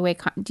interesting, like the way,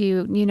 do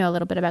you know a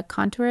little bit about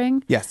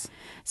contouring? Yes.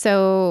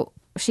 So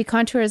she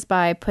contours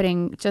by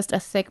putting just a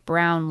thick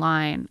brown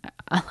line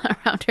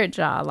around her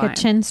jawline. A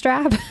chin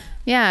strap.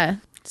 Yeah.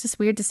 It's just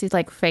weird to see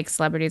like fake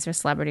celebrities or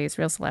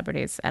real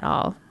celebrities at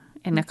all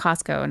in a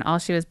Costco. And all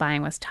she was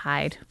buying was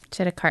Tide. She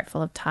had a cart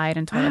full of Tide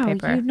and toilet Wow,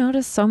 paper. you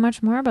noticed so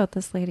much more about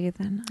this lady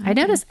than I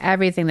noticed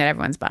everything that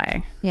everyone's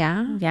buying.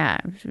 Yeah. Yeah,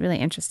 I was really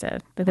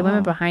interested. Like the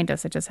women behind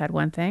us that just had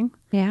one thing,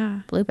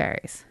 Yeah.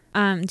 blueberries.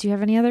 Do you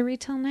have any other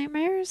retail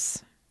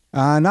nightmares?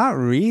 Not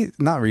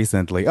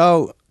recently.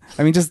 Oh,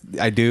 I mean, just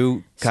I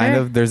do kind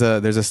Sure. of. There's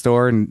a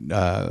store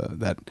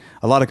that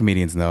a lot of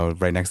comedians know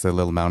right next to the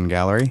Little Mountain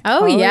Gallery.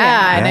 Oh, yeah.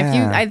 yeah. And if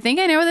you, Yeah. I think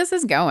I know where this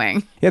is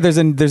going. Yeah, there's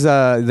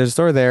a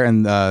store there,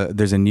 and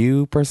there's a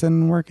new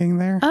person working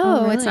there.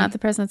 Oh, it's really? not the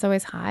person that's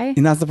always high.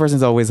 And that's the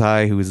person's always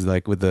high, who's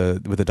like with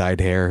the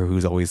dyed hair,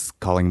 who's always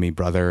calling me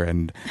brother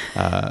and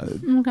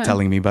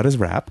telling me about his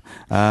rap.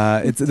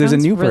 There's a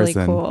sounds new really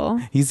person. cool.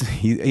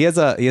 He has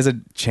a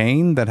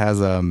chain that has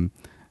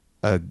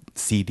a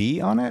CD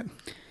on it.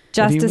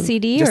 Just What a do you-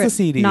 CD? just or a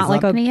CD. Not It's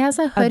like not- And a. he has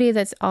a hoodie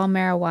that's all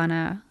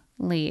marijuana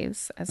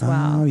leaves as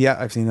well. Oh yeah,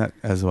 I've seen that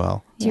as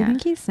well. Do you Yeah.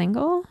 think he's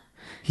single?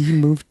 He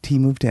moved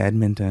to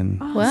Edmonton.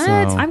 What? So-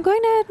 I'm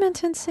going to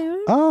Edmonton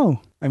soon. Oh,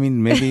 I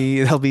mean,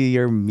 maybe that'll be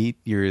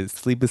your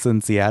Sleepless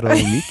in Seattle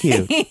meet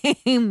cute.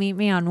 Meet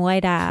me on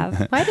White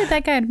Ave. Why did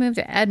that guy move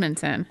to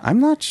Edmonton? I'm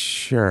not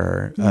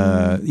sure.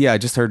 Yeah,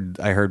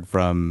 I heard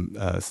from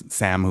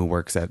Sam, who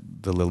works at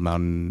the Little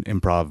Mountain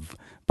Improv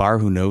Bar,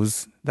 who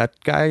knows that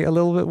guy a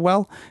little bit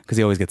well because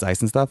he always gets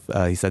ice and stuff.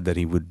 He said that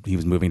he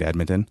was moving to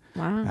Edmonton.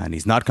 Wow. And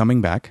he's not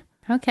coming back.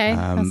 Okay.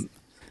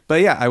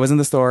 But yeah, I was in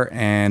the store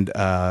and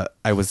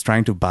I was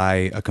trying to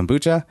buy a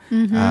kombucha,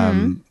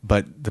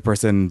 but the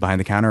person behind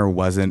the counter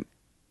wasn't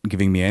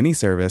giving me any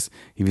service.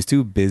 He was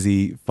too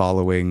busy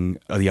following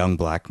a young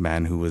black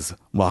man who was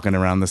walking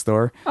around the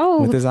store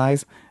with his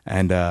eyes.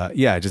 And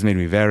yeah, it just made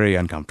me very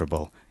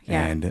uncomfortable.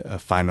 Yeah. And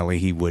finally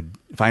he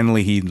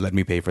let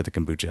me pay for the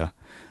kombucha.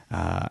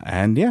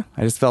 And yeah,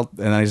 I just felt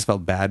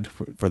bad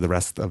for the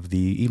rest of the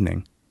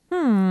evening.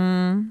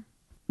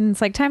 It's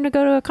like time to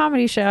go to a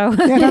comedy show.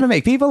 Yeah, gotta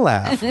make people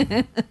laugh.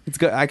 It's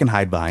good. I can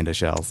hide behind a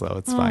shell, so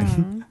it's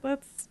fine.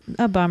 That's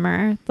a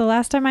bummer. The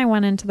last time I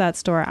went into that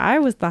store, I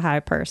was the high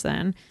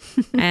person,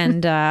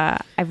 and I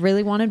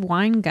really wanted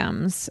wine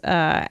gums.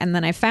 And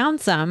then I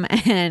found some,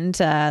 and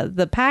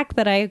the pack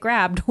that I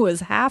grabbed was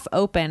half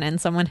open,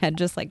 and someone had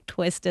just like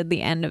twisted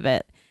the end of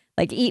it,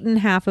 like eaten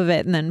half of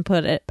it, and then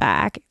put it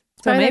back.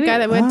 So maybe the guy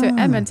that went to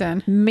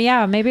Edmonton.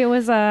 Yeah, maybe it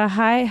was a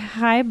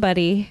hi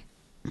buddy.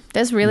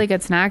 There's really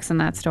good snacks in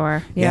that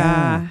store.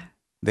 Yeah.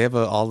 They have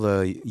all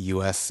the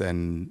US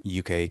and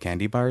UK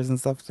candy bars and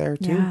stuff there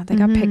too. Yeah, they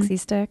got pixie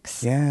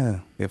sticks. Yeah,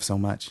 they have so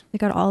much. They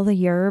got all the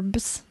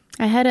yerbs.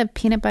 I had a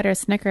peanut butter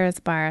Snickers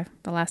bar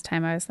the last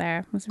time I was there.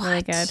 It was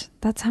really good.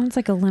 That sounds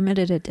like a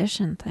limited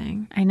edition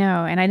thing. I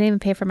know. And I didn't even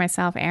pay for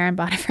myself. Aaron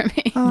bought it for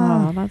me.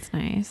 Oh, that's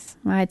nice.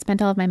 Well, I'd spent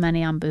all of my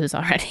money on booze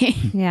already.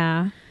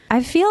 Yeah.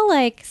 I feel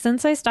like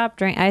since I stopped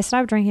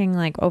drinking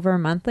like over a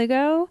month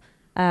ago.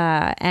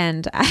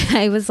 And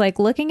I was like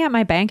looking at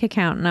my bank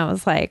account and I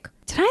was like,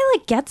 did I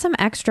like get some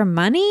extra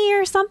money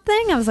or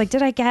something? I was like,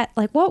 did I get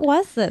like, what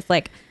was this?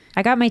 Like,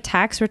 I got my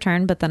tax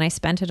return, but then I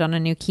spent it on a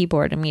new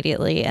keyboard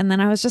immediately. And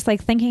then I was just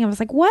like thinking, I was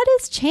like, what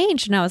has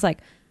changed? And I was like,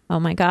 oh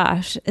my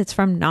gosh, it's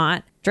from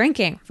not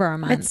drinking for a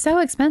month. It's so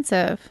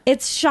expensive.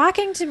 It's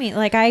shocking to me.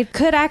 Like I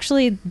could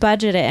actually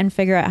budget it and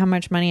figure out how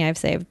much money I've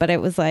saved, but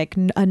it was like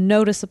a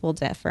noticeable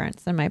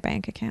difference in my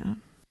bank account.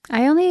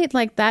 I only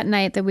like that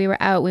night that we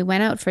were out, we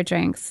went out for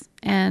drinks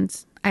and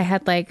I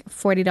had like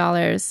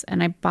 $40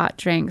 and I bought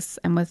drinks,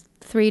 and with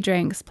 3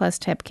 drinks plus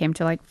tip came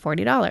to like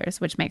 $40,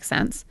 which makes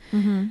sense.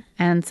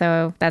 And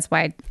so that's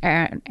why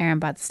Aaron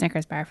bought the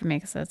Snickers bar for me,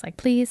 because I was like,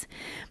 please.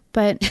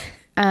 But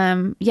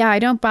yeah, I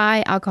don't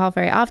buy alcohol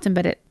very often,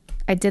 but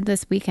I did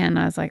this weekend.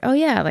 I was like, oh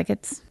yeah, like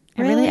it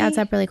really adds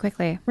up really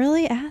quickly.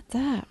 Really adds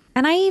up.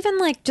 And I even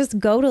like just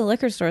go to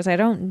liquor stores. I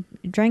don't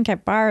drink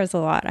at bars a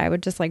lot. I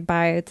would just like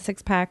buy a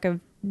 6-pack of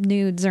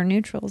nudes or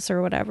neutrals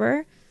or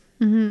whatever.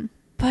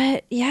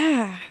 But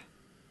yeah,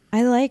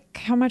 I like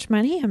how much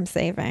money I'm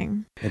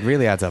saving. It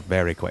really adds up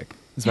very quick,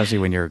 especially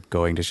when you're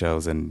going to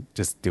shows and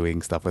just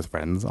doing stuff with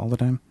friends all the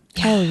time.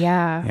 Oh,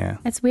 yeah. Yeah.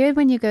 It's weird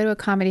when you go to a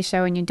comedy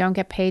show and you don't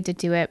get paid to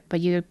do it, but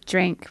you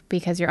drink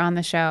because you're on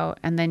the show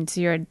and then so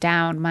you're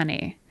down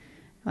money.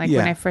 Like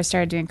when Yeah. I first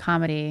started doing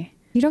comedy,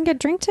 You don't get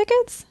drink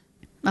tickets?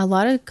 a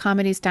lot of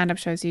comedy stand-up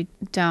shows you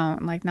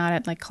don't, like not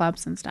at like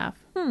clubs and stuff.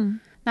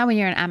 Not when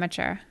you're an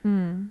amateur.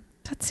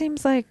 That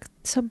seems like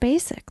so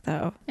basic,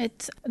 though.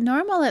 It's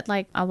normal at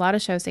like a lot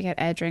of shows to get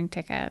a drink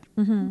ticket.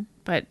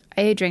 But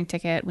a drink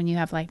ticket when you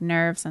have like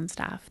nerves and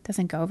stuff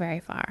doesn't go very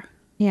far.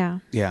 Yeah.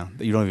 Yeah,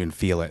 you don't even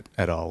feel it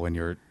at all when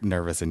you're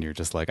nervous and you're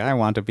just like, I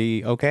want to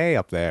be okay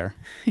up there.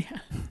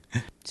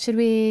 Should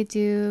we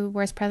do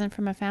worst present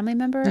from a family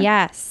member?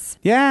 Yes.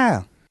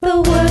 Yeah.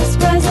 The worst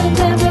present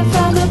ever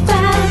from a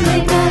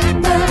family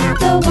member.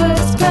 The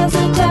worst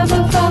present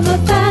ever from a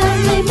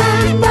family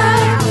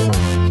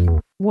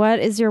member. What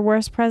is your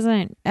worst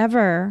present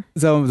ever?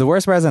 So the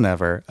worst present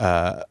ever.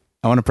 I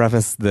want to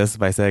preface this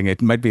by saying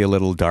it might be a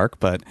little dark,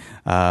 but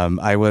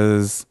I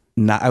was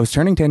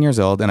turning 10 years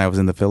old and I was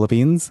in the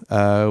Philippines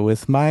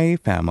with my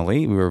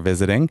family. We were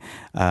visiting,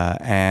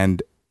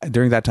 and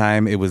during that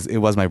time, it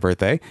was my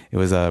birthday. It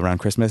was around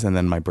Christmas, and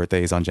then my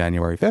birthday is on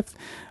January 5th.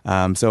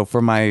 So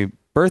for my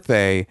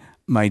birthday,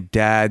 my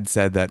dad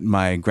said that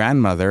my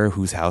grandmother,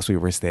 whose house we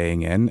were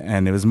staying in,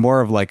 and it was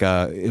more of like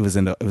it was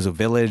a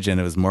village and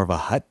it was more of a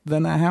hut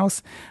than a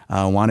house,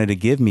 wanted to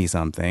give me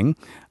something.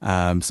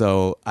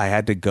 So I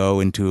had to go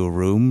into a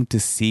room to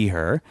see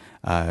her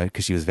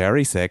because she was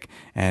very sick,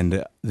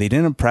 and they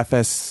didn't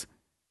preface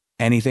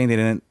anything. They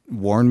didn't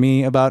warn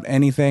me about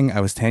anything.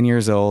 I was 10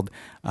 years old,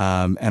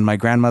 and my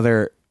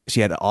grandmother,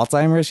 she had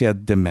Alzheimer's, she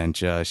had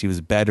dementia, she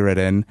was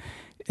bedridden.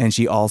 And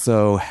she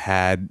also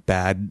had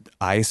bad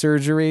eye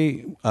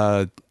surgery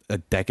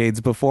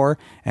decades before,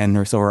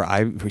 and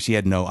she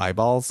had no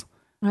eyeballs.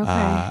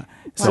 Okay.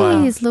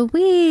 Jeez,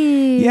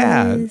 Louise.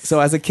 Yeah. So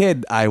as a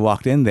kid, I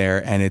walked in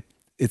there, and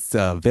it's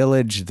a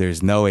village.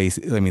 There's no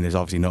AC. I mean, there's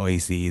obviously no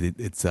AC.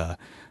 It's a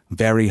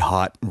very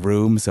hot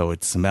room, so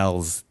it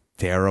smells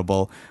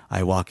terrible.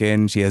 I walk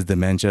in. She has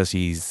dementia.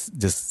 She's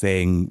just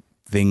saying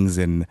things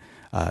in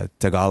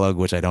Tagalog,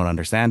 which I don't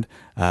understand,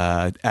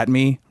 at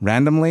me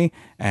randomly,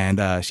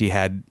 and she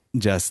had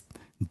just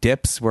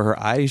dips where her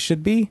eyes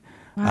should be.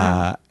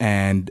 Wow.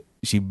 And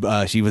she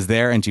was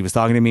there, and she was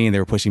talking to me, and they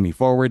were pushing me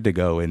forward to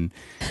go and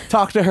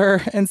talk to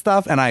her and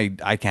stuff. And I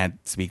can't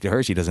speak to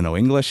her; she doesn't know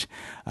English.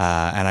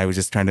 And I was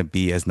just trying to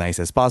be as nice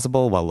as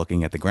possible while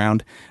looking at the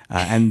ground.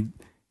 And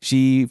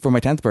she, for my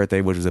 10th birthday,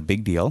 which was a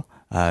big deal,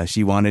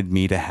 she wanted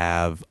me to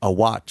have a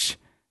watch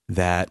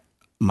that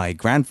my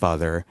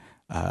grandfather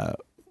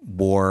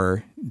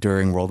wore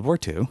during World War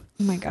II, Oh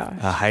my gosh.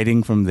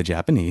 hiding from the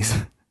Japanese.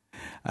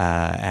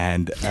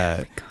 And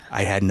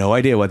I had no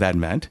idea what that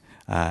meant.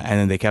 And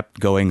then they kept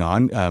going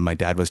on. My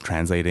dad was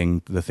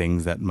translating the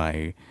things that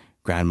my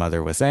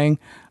grandmother was saying.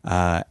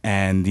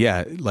 And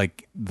yeah,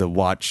 like the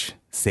watch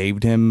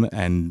saved him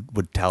and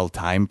would tell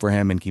time for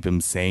him and keep him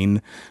sane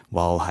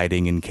while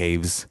hiding in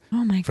caves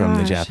Oh my from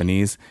the gosh.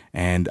 Japanese.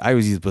 And I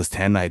was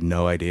 10. I had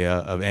no idea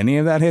of any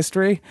of that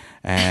history.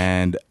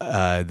 And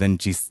then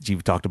she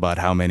talked about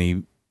how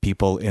many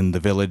people in the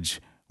village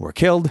were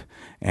killed.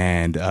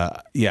 And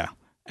yeah.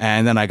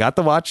 And then I got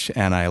the watch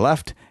and I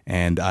left.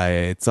 And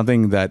it's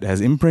something that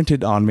has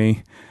imprinted on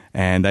me.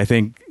 And I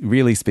think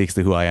really speaks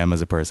to who I am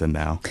as a person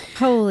now.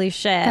 Holy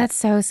shit. That's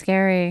so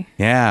scary.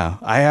 Yeah,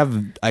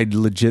 I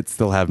legit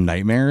still have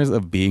nightmares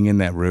of being in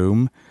that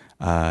room.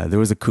 There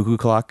was a cuckoo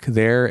clock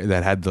there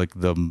that had like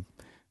the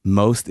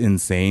most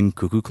insane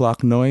cuckoo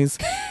clock noise.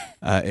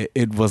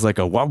 It was like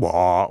a wah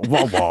wah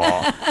wah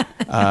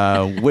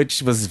wah,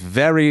 which was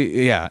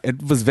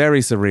it was very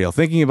surreal.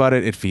 Thinking about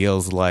it, it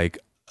feels like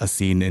a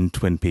scene in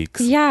Twin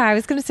Peaks. Yeah, I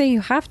was going to say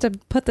you have to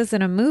put this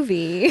in a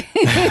movie.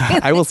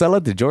 I will sell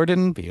it to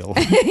Jordan Peele.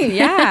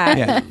 Yeah.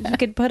 Yeah. You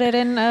could put it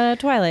in a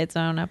Twilight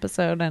Zone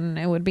episode and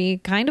it would be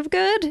kind of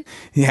good.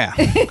 Yeah,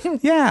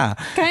 yeah.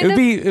 Kind it would of.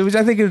 be. It was.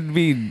 I think it would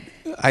be.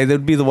 It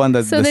would be the one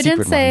that. So the they didn't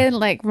secret say one.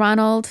 like,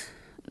 Ronald,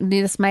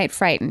 this might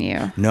frighten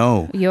you.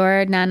 No.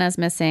 Your Nana's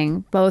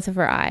missing both of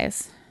her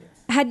eyes.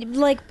 Had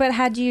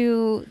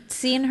you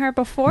seen her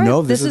before?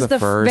 No, this is the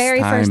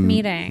very time first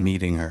meeting.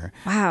 meeting her.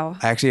 Wow.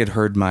 I actually had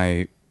heard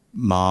my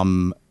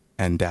mom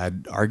and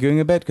dad arguing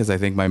a bit because I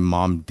think my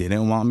mom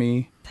didn't want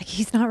me. Like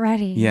he's not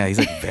ready. Yeah, he's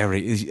like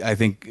I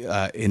think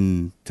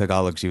in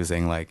Tagalog she was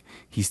saying like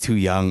he's too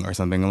young or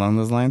something along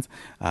those lines.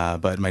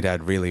 But my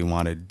dad really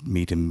wanted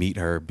me to meet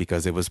her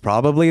because it was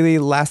probably the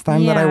last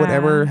time that I would Yeah.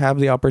 ever have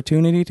the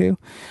opportunity to.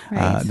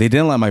 Right. They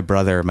didn't let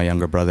my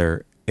younger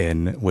brother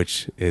in,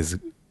 which is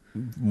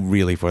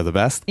really for the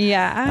best.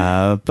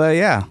 Yeah. But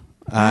yeah,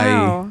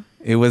 Wow.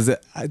 I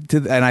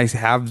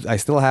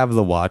still have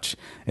the watch.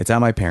 It's at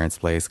my parents'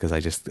 place because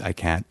I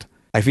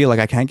feel like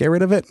I can't get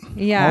rid of it.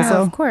 Yeah. Also,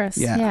 Oh, of course.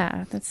 yeah.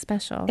 Yeah, that's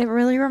special. It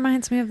really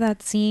reminds me of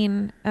that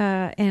scene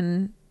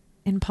in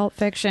Pulp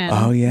Fiction.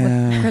 Oh,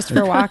 yeah. With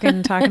Christopher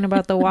Walken talking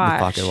about the watch.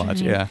 pocket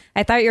watch, yeah.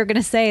 I thought you were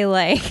gonna say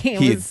like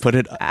he was put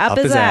it up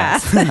his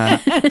ass.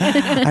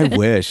 I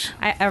wish.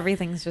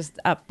 everything's just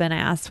up an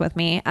ass with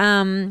me.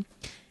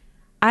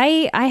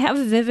 I have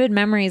vivid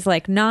memories,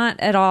 like not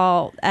at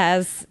all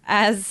as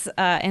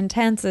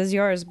intense as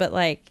yours, but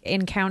like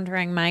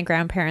encountering my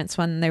grandparents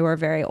when they were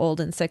very old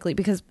and sickly,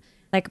 because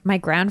like my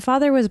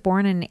grandfather was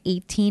born in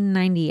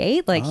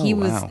 1898. Like Oh, he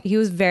wow.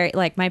 was very,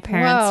 like my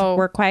parents Whoa.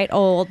 were quite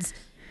old,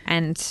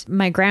 and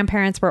my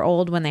grandparents were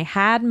old when they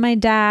had my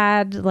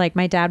dad. Like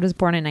my dad was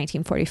born in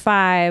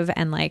 1945,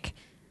 and like,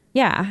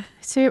 yeah.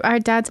 So our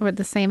dads were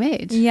the same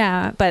age.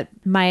 Yeah, but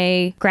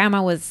my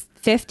grandma was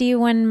 50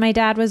 when my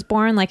dad was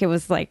born. Like it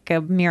was like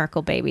a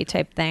miracle baby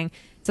type thing.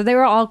 So they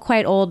were all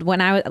quite old when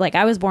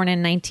I was born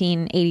in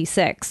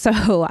 1986.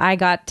 So I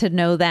got to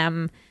know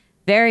them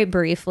very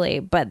briefly,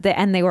 but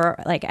they were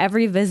like,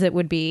 every visit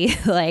would be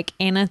like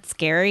in a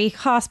scary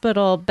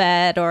hospital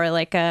bed or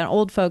like an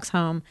old folks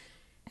home.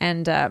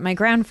 And my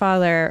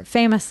grandfather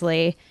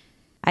famously,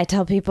 I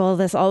tell people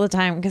this all the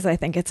time because I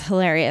think it's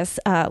hilarious,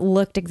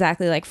 looked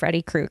exactly like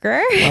Freddy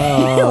Krueger.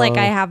 Like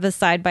I have the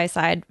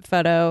side-by-side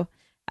photo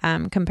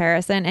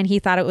comparison, and he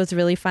thought it was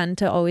really fun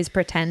to always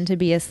pretend to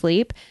be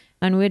asleep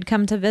when we'd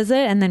come to visit,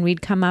 and then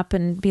we'd come up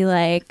and be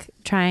like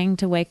trying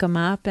to wake him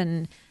up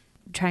and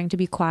trying to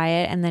be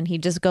quiet, and then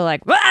he'd just go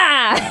like "Wah!"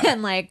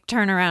 and like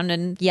turn around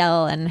and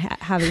yell and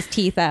have his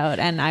teeth out,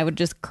 and I would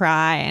just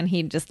cry and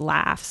he'd just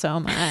laugh so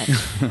much.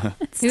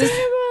 He was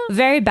a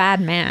very bad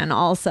man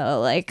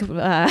also, like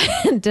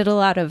did a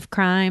lot of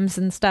crimes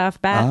and stuff.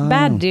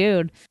 Bad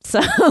dude. So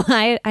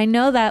I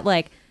know that,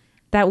 like,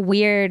 that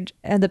weird,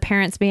 the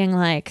parents being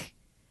like,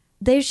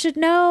 they should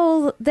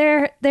know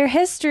their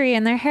history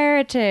and their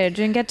heritage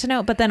and get to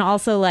know, but then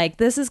also like,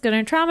 this is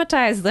going to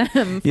traumatize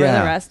them for the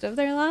rest of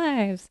their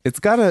lives. It's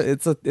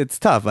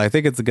tough. I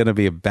think it's gonna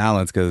be a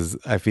balance, because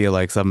I feel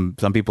like some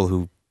people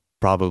who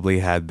probably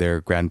had their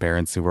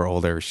grandparents who were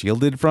older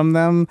shielded from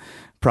them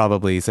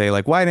probably say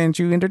like, why didn't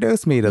you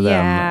introduce me to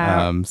Yeah.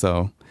 them?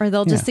 Or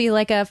they'll just see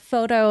like a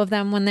photo of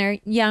them when they're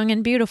young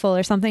and beautiful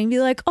or something and be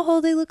like, oh,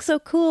 they look so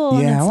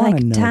cool. Yeah, and I it's wanna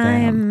like, know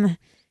time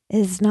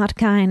is not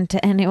kind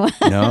to anyone.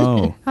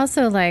 No.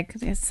 Also, like,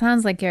 it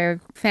sounds like your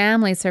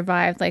family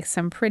survived like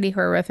some pretty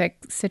horrific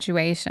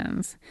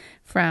situations,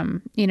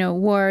 from,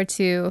 war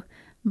to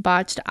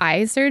botched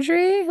eye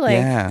surgery. Like,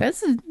 Yeah.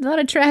 that's a lot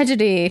of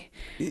tragedy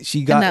She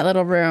in got that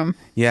little room.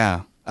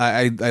 Yeah.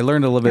 I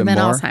learned a little bit And then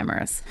more.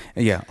 Alzheimer's.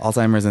 Yeah,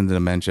 Alzheimer's and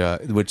dementia,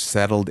 which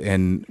settled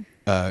in.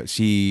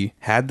 She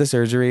had the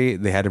surgery.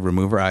 They had to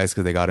remove her eyes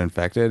because they got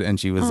infected, and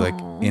she was like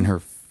in her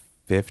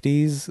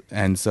 50s,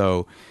 and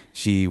so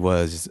she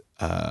was,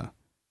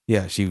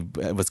 she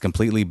was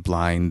completely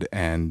blind,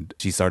 and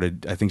she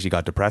started. I think she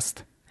got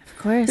depressed. Of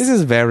course. This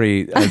is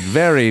very.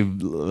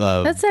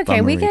 That's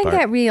okay. We bummery can part.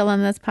 get real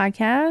on this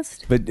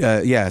podcast. But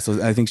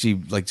so I think she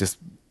like just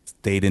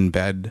stayed in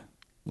bed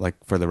like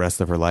for the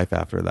rest of her life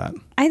after that.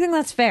 I think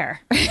that's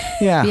fair.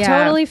 Yeah. Yeah.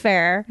 Totally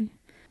fair.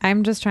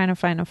 I'm just trying to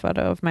find a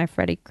photo of my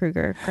Freddy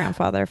Krueger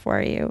grandfather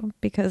for you,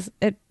 because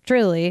it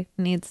truly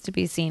needs to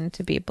be seen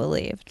to be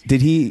believed.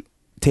 Did he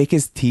take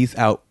his teeth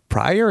out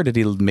prior, or did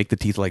he make the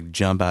teeth like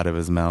jump out of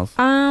his mouth?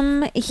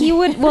 He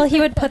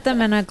would put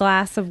them in a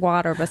glass of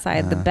water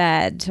beside the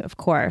bed, of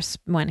course,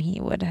 when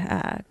he would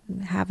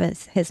have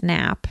his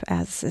nap,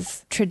 as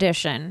is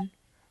tradition.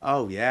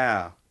 Oh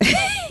yeah,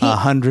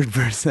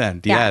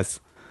 100%. Yeah. Yes.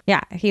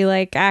 Yeah, he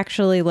like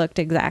actually looked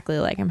exactly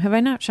like him. Have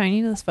I not shown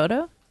you this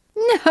photo?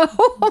 No.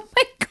 Oh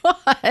my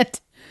God.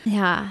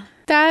 Yeah.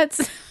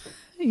 This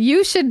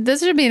should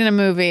be in a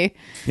movie.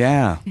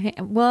 Yeah.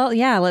 Well,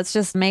 yeah, let's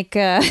just make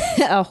a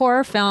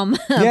horror film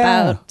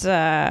Yeah.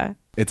 about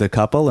It's a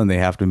couple and they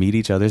have to meet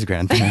each other's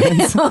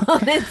grandparents.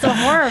 it's a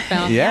horror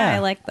film. Yeah. I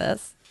like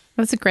this.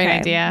 That's a great Okay,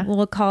 idea.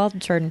 We'll call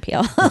Jordan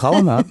Peele. Call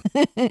him up,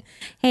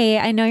 Hey,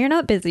 I know you're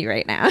not busy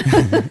right now.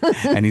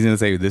 and he's gonna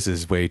say, "This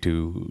is way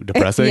too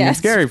depressing and Yes,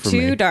 scary for me.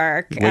 too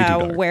dark. Way too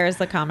dark." Where's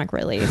the comic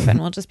relief? And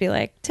we'll just be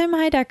like, Tim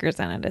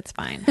Heidecker's in it. It's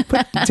fine.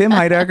 Put Tim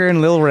Heidecker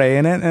and Lil Ray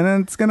in it, and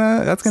that's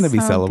gonna be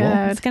So sellable.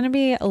 good. It's gonna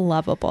be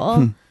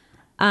lovable.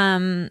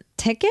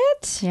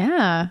 Ticket?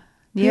 Yeah.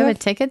 Do you have a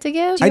ticket to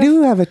give? I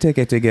do have a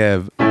ticket to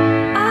give.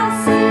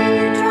 I see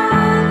you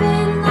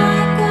driving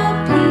like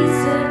a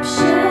piece of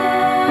shit.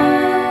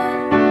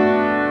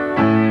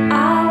 I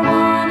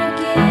wanna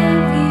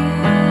give you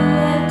a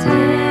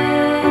ticket.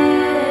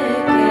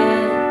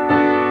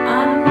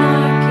 I'm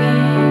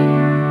knocking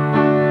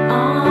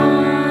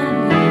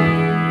on you.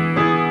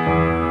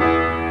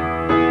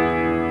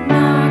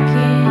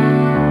 Knocking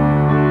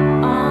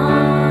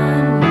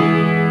on you.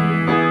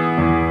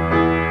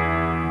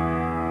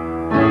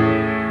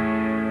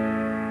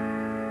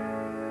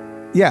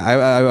 Yeah,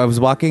 I was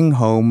walking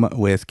home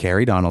with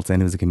Carrie Donaldson,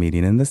 who's a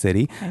comedian in the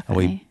city.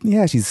 funny.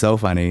 She's so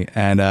funny.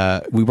 And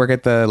we work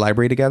at the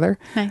library together.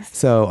 Nice.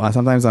 So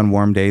sometimes on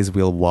warm days,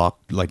 we'll walk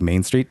like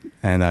Main Street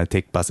and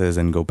take buses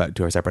and go back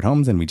to our separate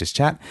homes, and we just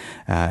chat.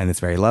 And it's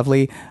very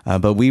lovely.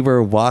 But we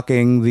were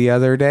walking the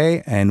other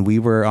day, and we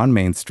were on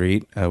Main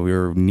Street. We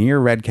were near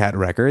Red Cat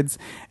Records,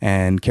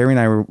 and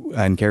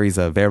Carrie's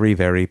a very,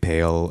 very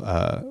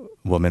pale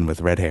woman with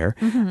red hair.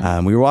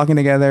 We were walking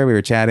together, we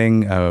were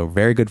chatting,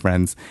 very good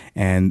friends,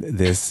 and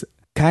this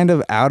kind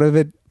of out of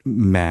it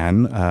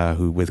man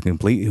who was a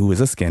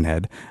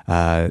skinhead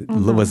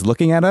was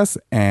looking at us,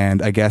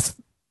 and I guess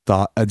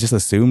just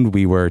assumed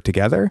we were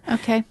together.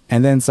 Okay.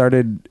 And then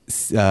started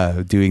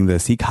doing the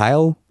Sieg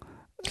Heil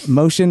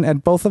motion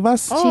at both of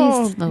us.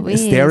 Jeez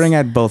Louise. Staring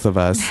at both of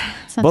us.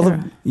 It's not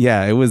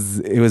the- It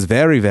was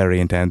very, very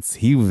intense.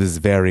 He was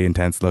very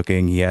intense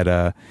looking. He had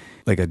a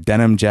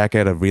denim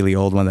jacket, a really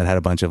old one that had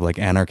a bunch of like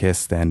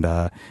anarchists and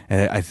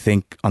I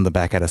think on the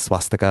back had a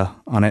swastika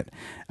on it.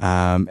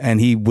 And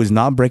he was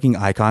not breaking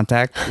eye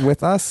contact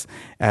with us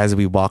as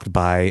we walked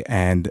by,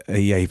 and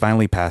he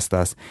finally passed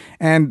us.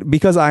 And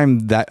because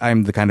I'm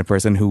the kind of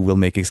person who will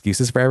make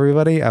excuses for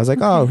everybody, I was like,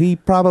 oh, he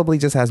probably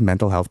just has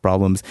mental health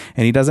problems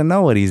and he doesn't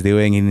know what he's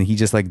doing, and he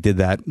just like did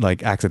that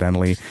like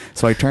accidentally.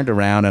 So I turned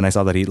around and I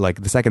saw that he,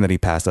 like, the second that he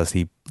passed us,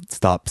 he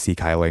stopped Sieg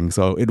Heiling.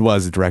 So it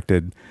was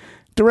directed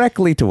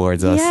directly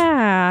towards us.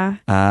 Yeah.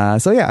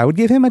 I would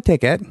give him a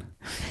ticket.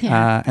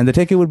 Yeah. And the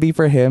ticket would be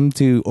for him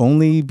to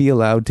only be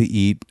allowed to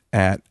eat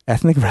at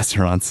ethnic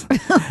restaurants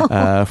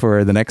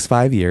for the next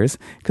 5 years,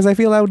 because I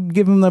feel I would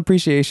give him the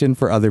appreciation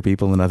for other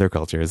people and other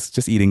cultures,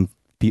 just eating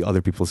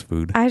other people's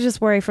food. I just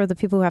worry for the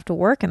people who have to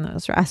work in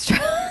those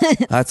restaurants.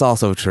 That's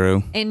also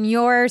true. In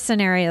your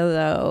scenario,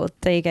 though,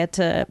 they get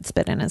to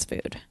spit in his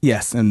food.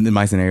 Yes, and in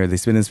my scenario, they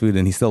spit his food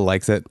and he still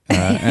likes it,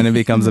 and it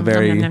becomes a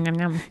very Nom, nom,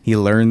 nom, nom. he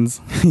learns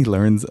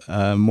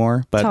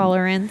more. But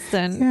Tolerance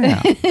and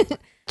yeah,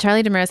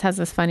 Charlie Demers has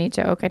this funny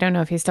joke. I don't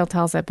know if he still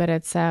tells it, but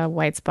it's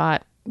White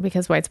Spot,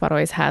 because White Spot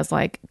always has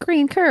like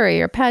green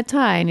curry or pad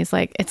thai, and he's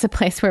like, it's a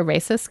place where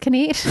racists can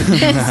eat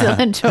and still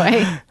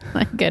enjoy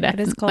like good. it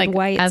is called like,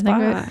 White ethnic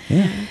Spot.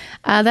 food.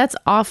 That's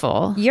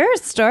awful. Your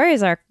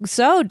stories are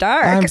so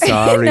dark. I'm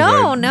sorry.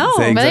 no, for no.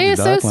 saying But such they're a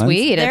so dark ones.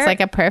 sweet. They're- It's like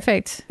a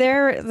perfect.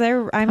 They're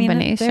I mean,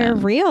 Combination. they're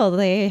real.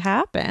 They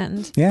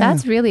happened. Yeah,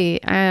 That's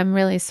really. I'm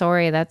really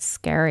sorry. That's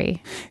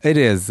scary. it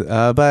is.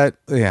 But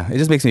yeah, it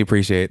just makes me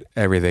appreciate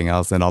everything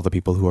else and all the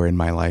people who are in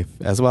my life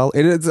as well.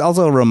 It is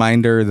also a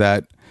reminder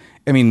that,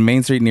 I mean,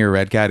 Main Street near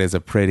Red Cat is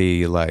a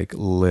pretty like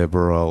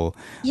liberal,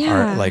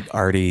 Yeah.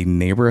 arty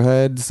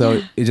neighborhood.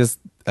 So it just,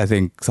 I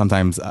think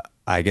sometimes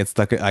I get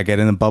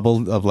in a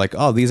bubble of like,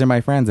 oh, these are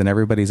my friends and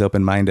everybody's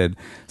open-minded.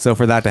 So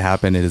for that to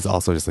happen, it is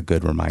also just a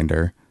good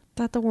reminder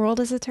That the world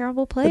is a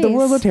terrible place. that the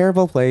world's a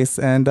terrible place,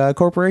 and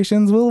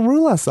corporations will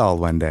rule us all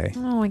one day.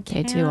 Oh, I They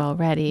can't. do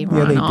already.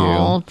 Yeah, they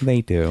Ronald. do.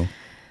 They do.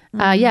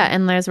 Yeah,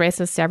 and there's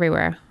racists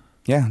everywhere.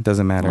 Yeah, it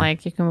doesn't matter.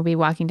 Like you can be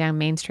walking down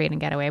Main Street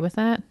and get away with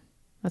that.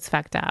 That's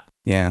fucked up.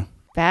 Yeah.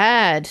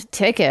 Bad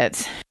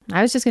ticket.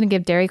 I was just going to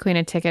give Dairy Queen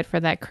a ticket for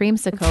that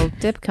creamsicle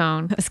dip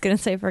cone. I was going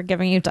to say for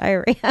giving you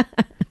diarrhea.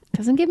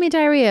 Doesn't give me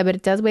diarrhea, but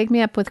it does wake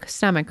me up with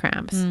stomach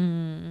cramps.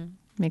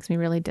 Makes me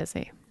really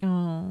dizzy.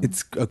 Oh.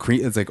 It's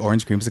it's like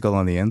orange creamsicle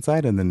on the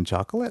inside and then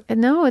chocolate. And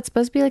no, it's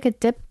supposed to be like a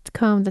dipped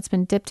cone that's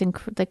been dipped in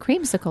the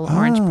creamsicle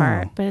orange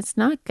part, but it's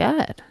not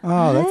good.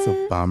 Oh, that's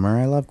a bummer.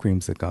 I love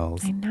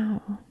creamsicles. I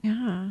know.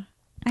 Yeah.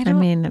 I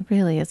mean, it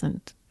really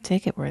isn't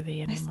ticket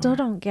worthy I anymore. still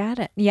don't get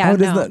it. Yeah,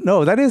 Oh,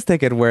 no. that is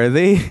ticket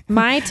worthy.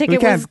 My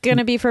ticket can't- was going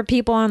to be for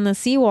people on the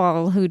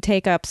seawall who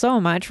take up so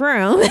much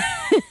room.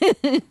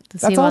 The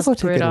That's seawall's also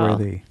ticket brutal.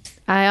 worthy.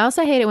 I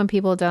also hate it when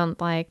people don't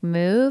like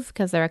move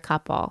because they're a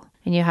couple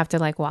and you have to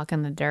like walk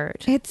in the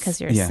dirt It's-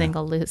 because you're a Yeah.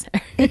 single loser.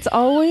 It's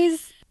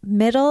always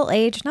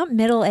middle-aged, not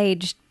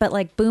middle-aged, but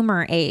like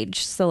boomer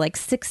age. So like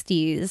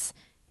 60s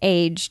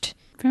aged.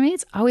 For me,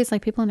 it's always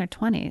like people in their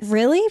 20s.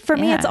 Really? For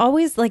me, it's Yeah.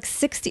 always like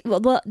 60.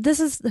 Well,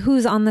 this is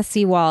who's on the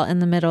seawall in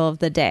the middle of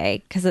the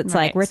day because it's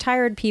like Right.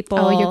 retired people.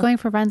 Oh, you're going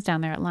for runs down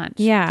there at lunch.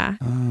 Yeah.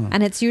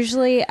 And it's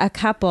usually a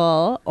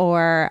couple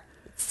or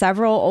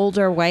several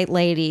older white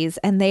ladies.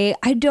 And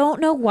I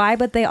don't know why,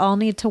 but they all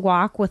need to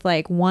walk with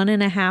like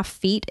 1.5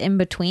 feet in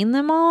between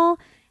them all.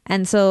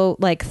 And so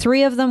like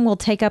 3 of them will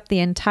take up the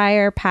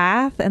entire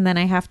path. And then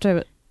I have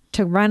to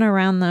run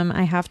around them.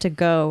 I have to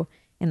go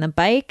in the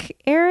bike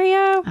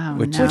area, Oh,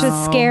 Which no. which is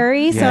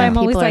scary. So Yeah. I'm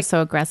always People are like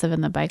so aggressive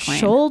in the bike lane.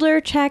 shoulder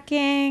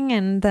checking.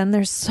 And then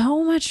there's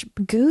so much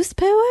goose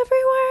poo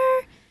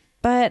everywhere.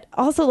 But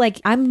also, like,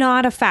 I'm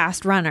not a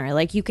fast runner.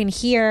 Like, you can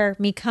hear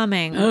me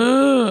coming.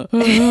 slap.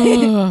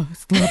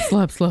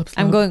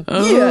 I'm going,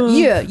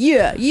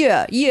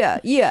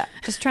 yeah.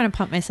 Just trying to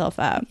pump myself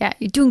up. Yeah,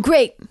 you're doing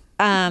great.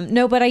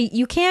 No, but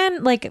you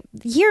can like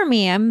hear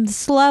me. I'm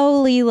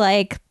slowly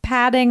like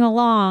padding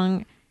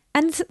along,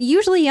 and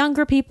usually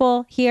younger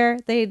people here,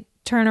 they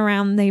turn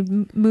around, they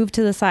move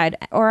to the side,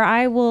 or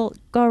I will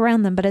go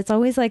around them. But it's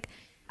always like,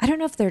 I don't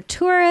know if they're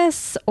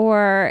tourists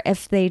or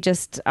if they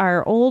just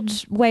are old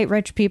white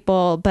rich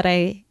people, but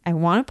I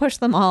want to push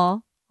them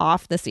all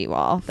off the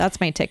seawall. That's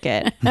my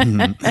ticket.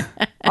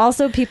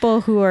 Also,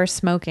 people who are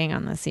smoking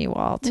on the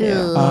seawall too.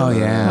 Oh,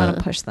 yeah. I want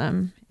to push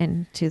them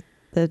into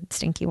the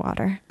stinky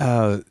water.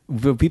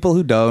 The people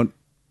who don't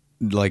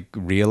like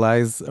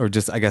realize, or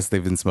just I guess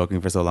they've been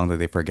smoking for so long that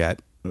they forget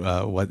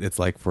what it's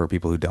like for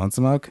people who don't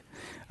smoke.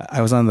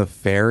 I was on the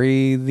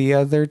ferry the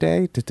other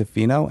day to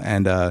Tofino,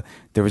 and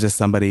there was just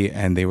somebody,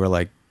 and they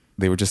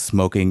were just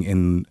smoking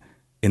in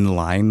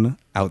line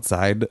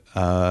outside,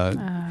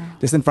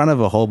 just in front of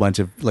a whole bunch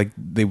of like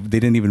they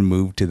didn't even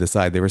move to the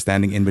side. They were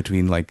standing in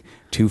between like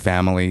two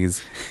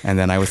families, and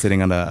then I was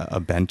sitting on a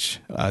bench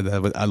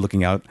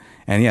looking out,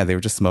 and yeah, they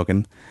were just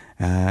smoking,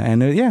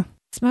 yeah.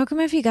 Smoke them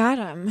if you got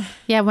them.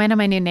 Yeah, one of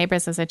my new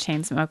neighbors is a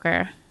chain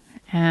smoker.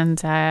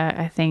 And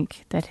I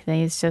think that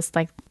he's just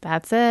like,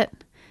 that's it.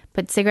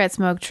 But cigarette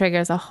smoke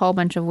triggers a whole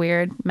bunch of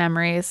weird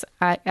memories.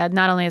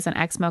 Not only as an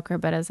ex-smoker,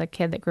 but as a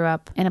kid that grew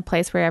up in a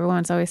place where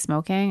everyone's always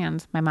smoking.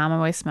 And my mom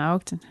always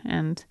smoked.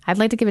 And I'd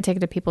like to give a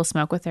ticket to people who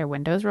smoke with their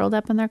windows rolled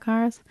up in their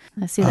cars.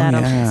 I see that.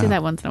 Yeah. I see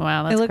that once in a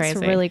while. That's It looks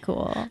crazy. really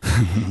cool.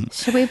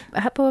 Should we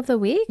Huppo of the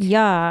week?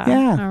 Yeah.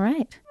 Yeah. All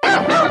right.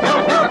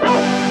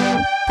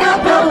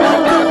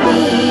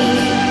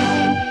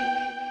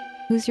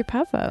 Who's your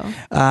puppo?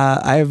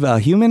 I have a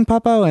human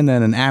puppo and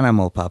then an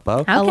animal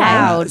puppo. Okay.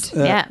 Allowed.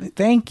 Yeah.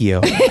 Thank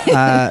you.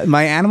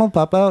 My animal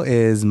puppo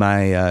is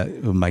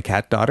my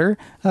cat daughter,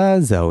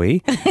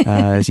 Zoe.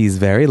 She's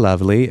very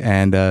lovely.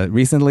 And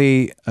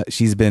recently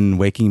she's been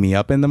waking me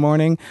up in the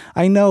morning.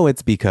 I know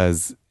it's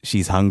because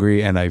she's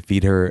hungry and I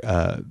feed her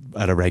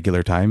at a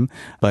regular time.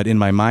 But in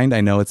my mind,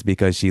 I know it's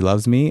because she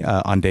loves me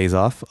on days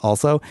off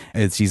also.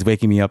 She's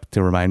waking me up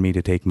to remind me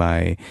to take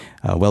my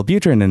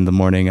Wellbutrin in the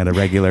morning at a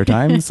regular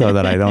time so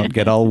that I don't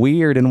get all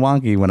weird and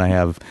wonky when I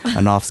have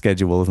an off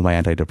schedule with my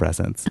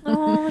antidepressants.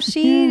 Oh,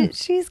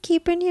 she's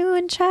keeping you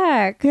in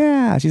check.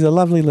 Yeah, she's a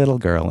lovely little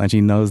girl and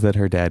she knows that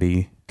her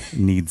daddy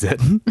needs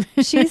it.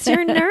 She's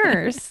your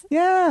nurse.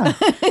 Yeah.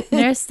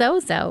 Nurse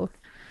Zozo.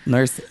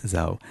 Nurse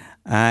Zoe.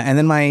 And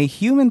then my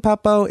human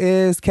puppo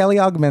is Kelly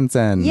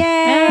Augmentson. Yay!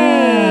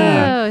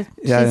 Oh,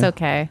 Yeah. she's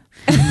okay.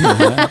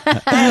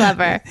 I love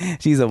her.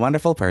 She's a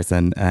wonderful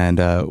person, and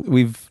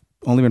we've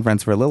only been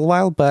friends for a little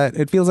while, but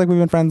it feels like we've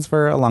been friends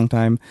for a long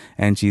time.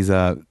 And she's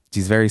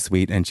very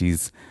sweet, and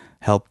she's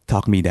helped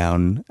talk me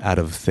down out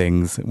of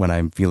things when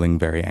I'm feeling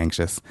very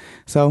anxious.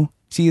 So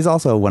she's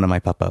also one of my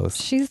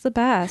puppos. She's the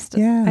best.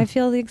 Yeah. I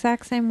feel the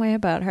exact same way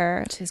about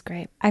her. She's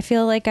great. I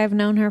feel like I've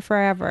known her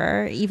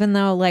forever, even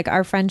though like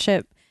our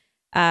friendship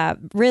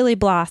really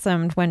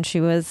blossomed when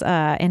she was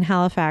in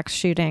Halifax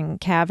shooting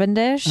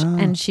Cavendish,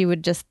 and she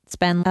would just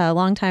spend a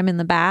long time in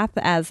the bath,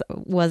 as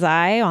was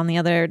I on the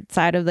other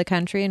side of the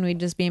country, and we'd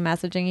just be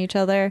messaging each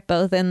other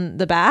both in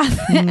the bath.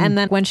 And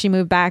then when she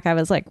moved back, I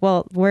was like,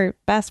 well, we're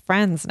best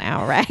friends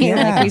now, right? Yeah.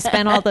 Like we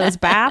spent all those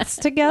baths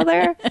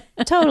together.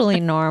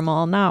 Totally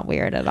normal, not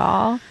weird at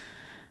all.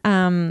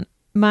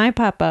 My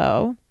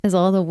puppo is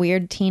all the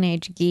weird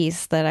teenage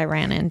geese that I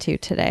ran into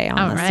today on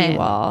All the right.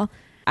 seawall.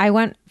 I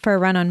went for a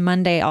run on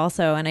Monday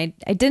also, and I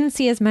didn't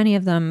see as many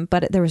of them,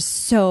 but there was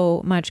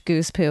so much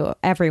goose poo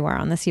everywhere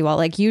on the seawall.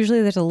 Like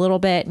usually there's a little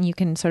bit and you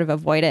can sort of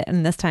avoid it,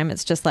 and this time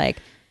it's just like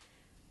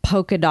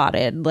polka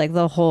dotted like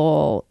the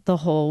whole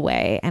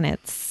way, and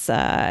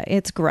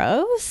it's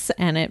gross,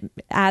 and it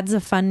adds a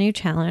fun new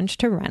challenge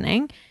to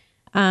running.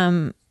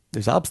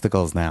 There's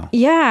obstacles now.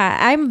 Yeah,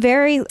 I'm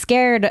very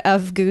scared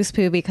of goose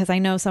poo because I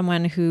know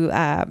someone who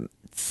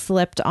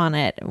slipped on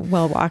it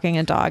while walking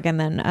a dog and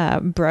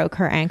then broke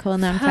her ankle,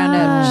 and then found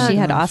out she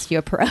had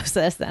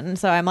osteoporosis. And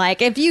so I'm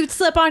like, if you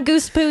slip on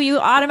goose poo, you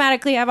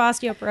automatically have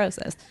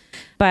osteoporosis.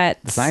 But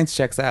The science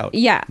checks out.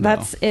 yeah, No.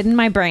 that's in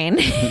my brain.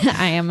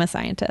 I am a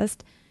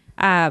scientist.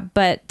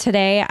 But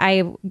today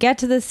I get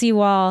to the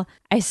seawall.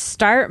 I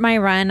start my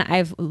run.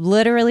 I've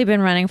literally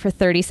been running for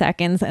 30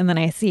 seconds. And then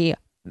I see,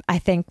 I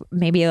think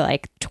maybe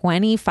like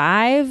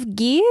 25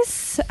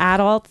 geese,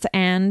 adults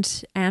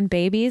and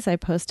babies. I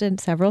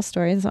posted several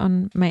stories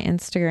on my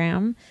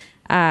Instagram.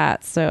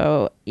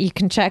 So you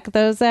can check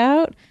those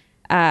out.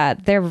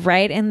 They're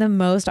right in the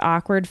most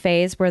awkward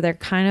phase where they're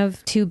kind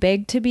of too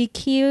big to be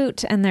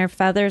cute, and their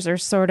feathers are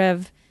sort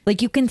of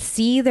like, you can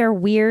see their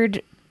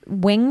weird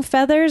wing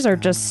feathers are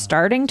just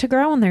starting to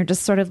grow, and they're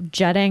just sort of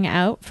jutting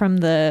out from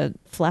the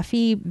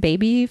fluffy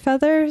baby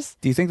feathers.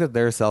 Do you think that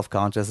they're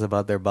self-conscious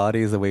about their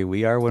bodies the way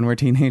we are when we're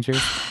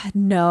teenagers?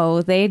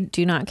 No, they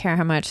do not care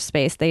how much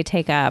space they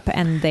take up,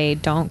 and they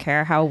don't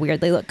care how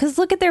weird they look. Because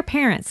look at their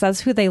parents.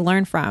 That's who they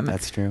learn from.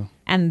 That's true.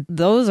 And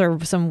those are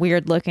some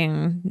weird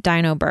looking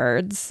dino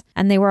birds.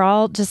 And they were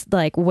all just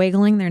like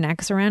wiggling their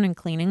necks around and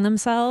cleaning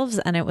themselves.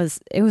 And it was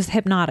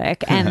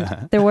hypnotic.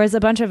 And there was a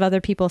bunch of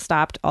other people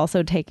stopped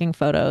also taking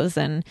photos,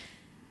 and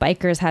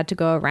bikers had to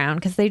go around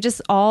because they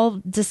just all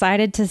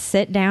decided to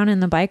sit down in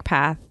the bike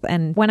path.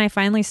 And when I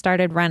finally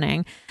started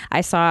running,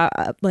 I saw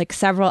like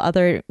several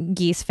other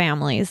geese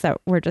families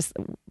that were just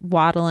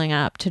waddling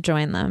up to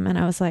join them. And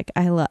I was like,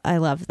 I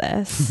love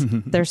this.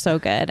 They're so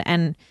good.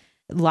 And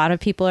a lot of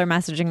people are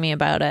messaging me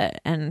about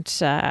it, and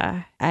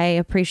I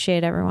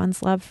appreciate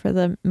everyone's love for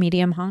the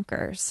medium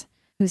honkers.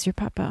 Who's your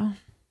puppo?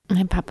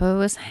 My puppo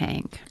was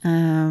Hank.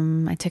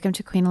 I took him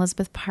to Queen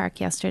Elizabeth Park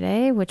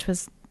yesterday, which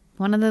was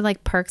one of the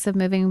like perks of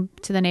moving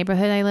to the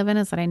neighborhood I live in,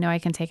 is that I know I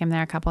can take him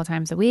there a couple of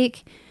times a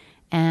week.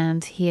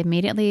 And he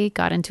immediately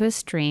got into a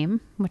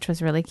stream, which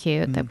was really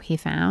cute, that he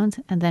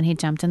found. And then he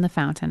jumped in the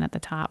fountain at the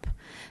top.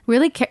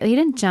 Really, he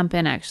didn't jump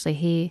in, actually.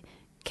 He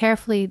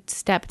carefully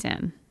stepped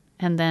in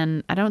And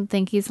then I don't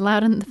think he's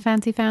allowed in the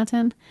fancy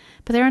fountain,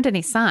 but there aren't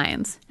any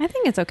signs. I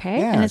think it's okay.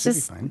 Yeah, And it it's should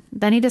just, be fine.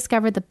 then he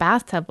discovered the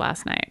bathtub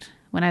last night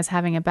when I was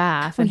having a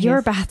bath. Oh, And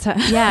your he's- bathtub.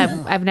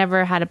 Yeah, I've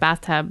never had a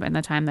bathtub in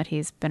the time that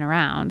he's been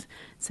around.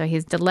 So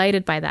he's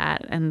delighted by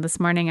that. And this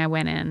morning I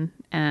went in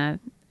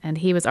and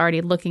he was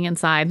already looking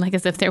inside like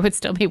as if there would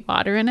still be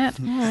water in it.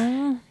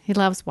 He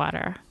loves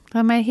water.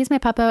 He's my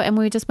puppo, and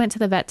we just went to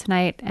the vet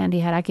tonight, and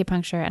he had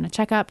acupuncture and a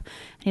checkup.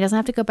 And he doesn't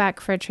have to go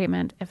back for a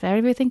treatment if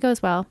everything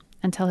goes well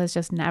until his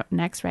just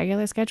next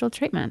regular scheduled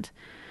treatment.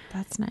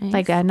 That's nice.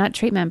 Like not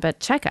treatment, but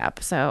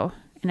checkup. So,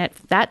 and at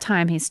that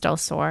time he's still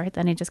sore.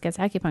 Then he just gets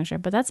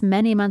acupuncture, but that's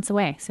many months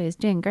away. So he's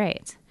doing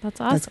great. That's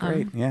awesome. That's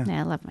great. Yeah.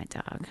 Yeah, I love my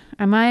dog.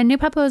 And my new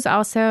puppo is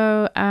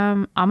also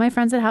all my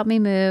friends that helped me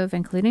move,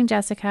 including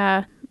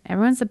Jessica.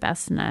 Everyone's the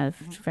best and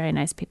very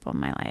nice people in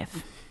my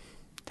life.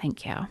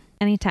 Thank you.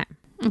 Anytime.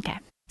 Okay.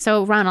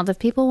 So, Ronald, if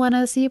people want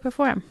to see you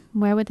perform,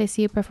 where would they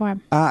see you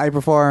perform? I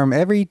perform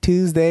every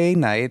Tuesday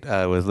night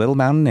with Little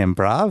Mountain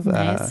Improv.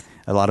 Nice.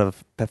 A lot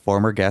of the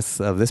former guests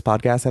of this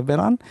podcast have been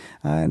on.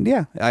 And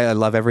yeah, I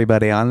love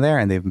everybody on there,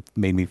 and they've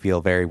made me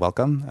feel very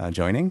welcome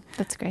joining.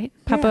 That's great.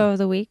 Puppo of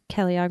the week,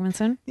 Kelly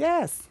Ogmanson.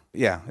 Yes.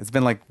 Yeah, it's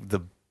been like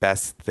the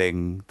best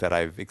thing that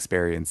I've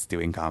experienced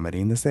doing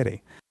comedy in the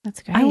city.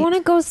 That's great. I want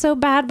to go so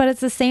bad, but it's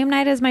the same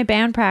night as my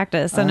band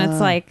practice, and it's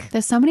like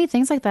There's so many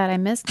things like that. I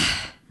missed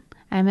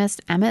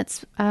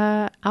Emmett's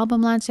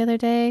album launch the other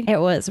day. it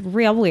was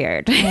real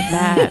weird.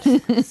 Bad.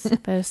 But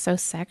it was so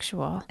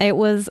sexual. It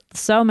was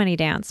so many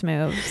dance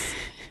moves.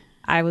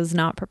 I was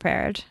not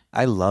prepared.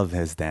 I love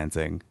his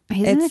dancing.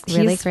 He's a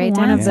really he's great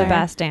one dancer. of the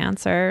best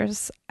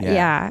dancers. Yeah.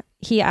 Yeah.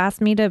 He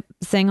asked me to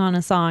sing on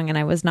a song, and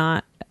I was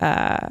not.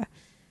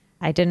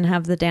 I didn't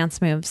have the dance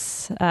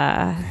moves.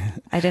 I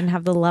didn't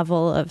have the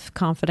level of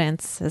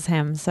confidence as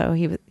him. So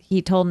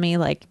he told me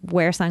like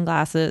wear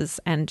sunglasses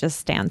and just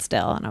stand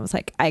still, and I was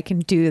like, I can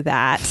do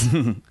that.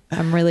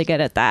 I'm really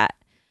good at that.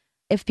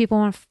 If people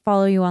want to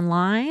follow you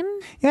online,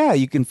 Yeah,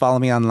 you can follow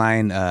me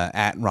online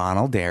at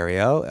Ronald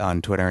Dario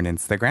on Twitter and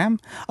Instagram.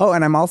 Oh,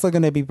 and I'm also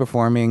going to be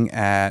performing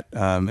at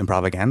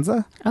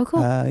Improvaganza. Oh,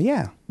 cool.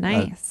 Yeah.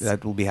 Nice.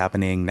 That will be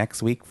happening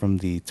next week from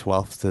the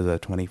 12th to the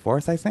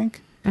 24th, I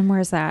think. and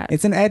where's that?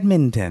 It's in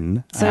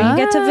Edmonton. So you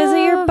get to visit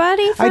your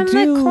buddy I from the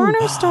do.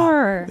 corner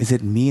store. Is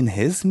it me and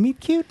his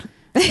meet cute?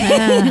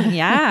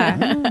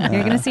 Yeah.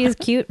 You're going to see his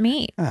cute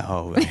meat.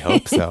 Oh, I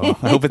hope so.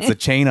 I hope it's a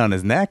chain on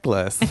his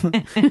necklace.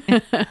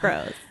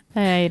 Gross.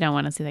 You don't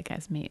want to see that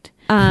guy's meat.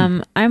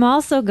 I'm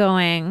also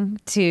going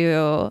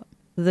to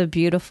the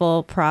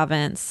beautiful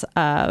province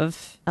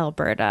of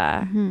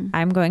Alberta.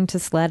 I'm going to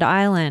Sled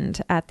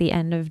Island at the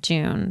end of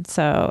June.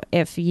 So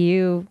if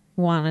you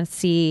want to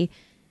see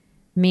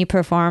me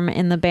perform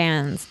in the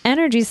bands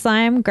Energy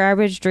Slime,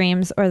 Garbage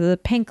Dreams, or the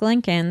Pink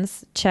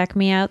Lincolns, check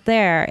me out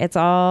there. It's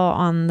all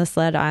on the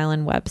Sled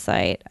Island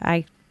website.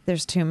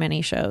 There's too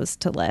many shows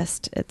to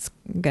list. It's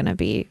gonna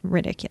be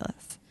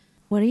ridiculous.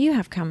 What do you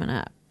have coming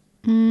up?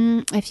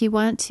 If you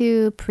want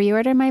to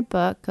pre-order my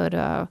book, go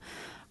to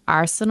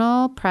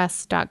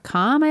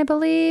arsenalpress.com, I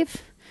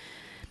believe.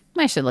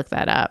 I should look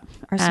that up.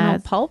 Arsenal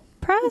Pulp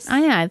Press? Oh,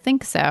 yeah, I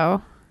think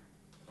so.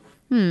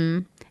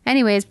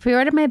 Anyways,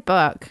 pre-order my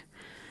book.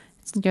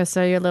 It's just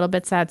so you're a little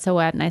bit sad, so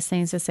what? Nice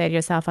things to say to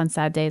yourself on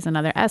sad days and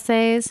other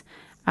essays.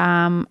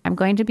 I'm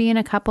going to be in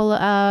a couple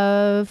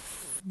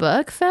of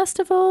book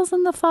festivals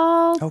in the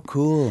fall. Oh,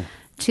 cool.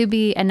 To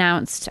be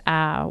announced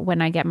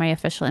when I get my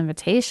official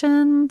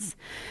invitations.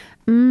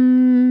 I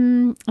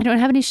don't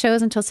have any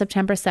shows until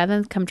September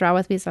 7th. Come Draw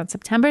With Me is on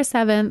September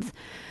 7th.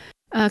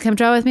 Come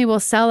Draw With Me will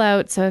sell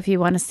out. So if you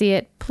want to see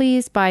it,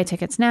 please buy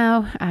tickets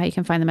now. You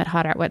can find them at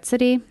Hot Art What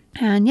City.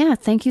 And yeah,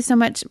 thank you so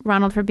much,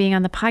 Ronald, for being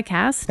on the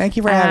podcast. Thank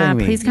you for having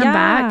me. Please come Yeah.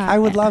 back. I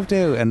would love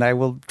to, and I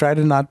will try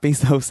to not be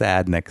so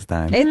sad next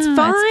time. It's No,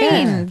 fine. it's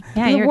good.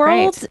 Yeah, the you're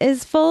world great.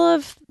 is full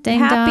of Ding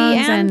happy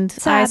dongs and and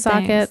sad eye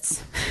sockets.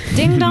 things.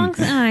 Ding dongs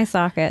and eye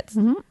sockets.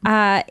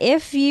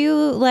 If you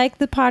like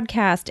the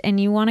podcast and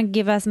you want to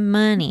give us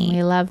money,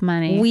 We love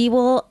money. we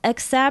will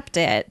accept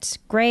it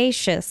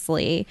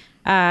graciously.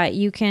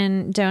 You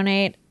can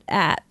donate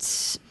at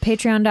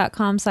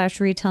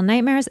patreon.com/retail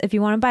nightmares. If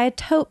you want to buy a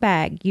tote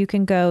bag, you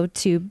can go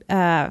to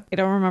I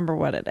don't remember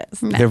what it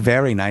is. They're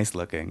very nice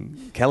looking.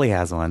 Kelly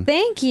has one.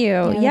 Thank you.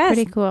 they're Yes.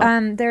 pretty cool.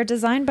 They're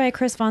designed by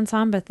Chris Von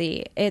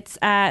Sombathy. It's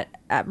at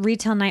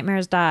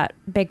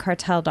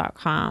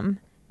retailnightmares.bigcartel.com.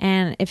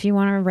 And if you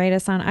want to rate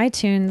us on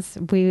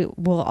iTunes, we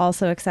will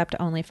also accept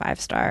only 5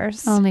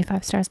 stars. Only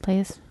 5 stars,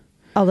 please.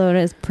 Although it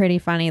is pretty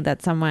funny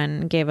that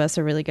someone gave us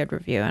a really good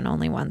review and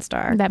only 1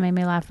 star. That made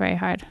me laugh very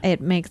hard.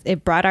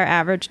 It brought our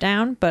average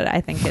down, but I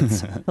think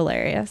it's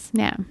hilarious.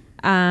 Yeah.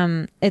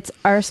 It's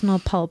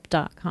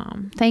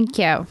arsenalpulp.com. Thank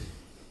you.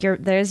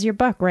 There's your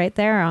book right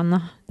there on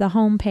the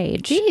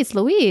homepage. Jeez,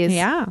 Louise.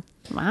 Yeah.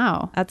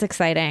 Wow. That's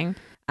exciting.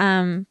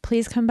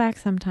 Please come back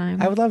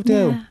sometime. I would love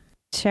to.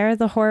 Share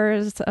the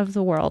horrors of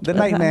the world. The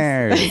with us.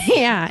 nightmares.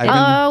 Yeah. I've been-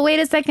 Oh, wait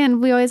a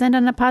second. We always end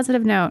on a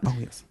positive note. Oh,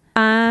 yes.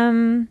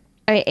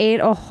 I ate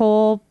a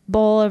whole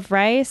bowl of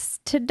rice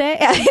today.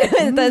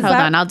 Hold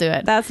on, I'll do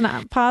it. That's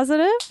not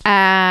positive.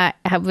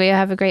 We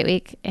have a great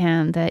week,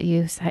 and that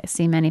you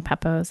see many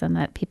puppos, and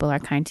that people are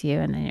kind to you,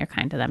 and then you're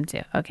kind to them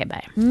too. Okay,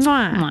 bye.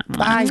 Mwah. Mwah,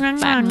 mwah. Mwah,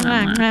 mwah,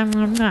 mwah, mwah,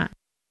 mwah, mwah.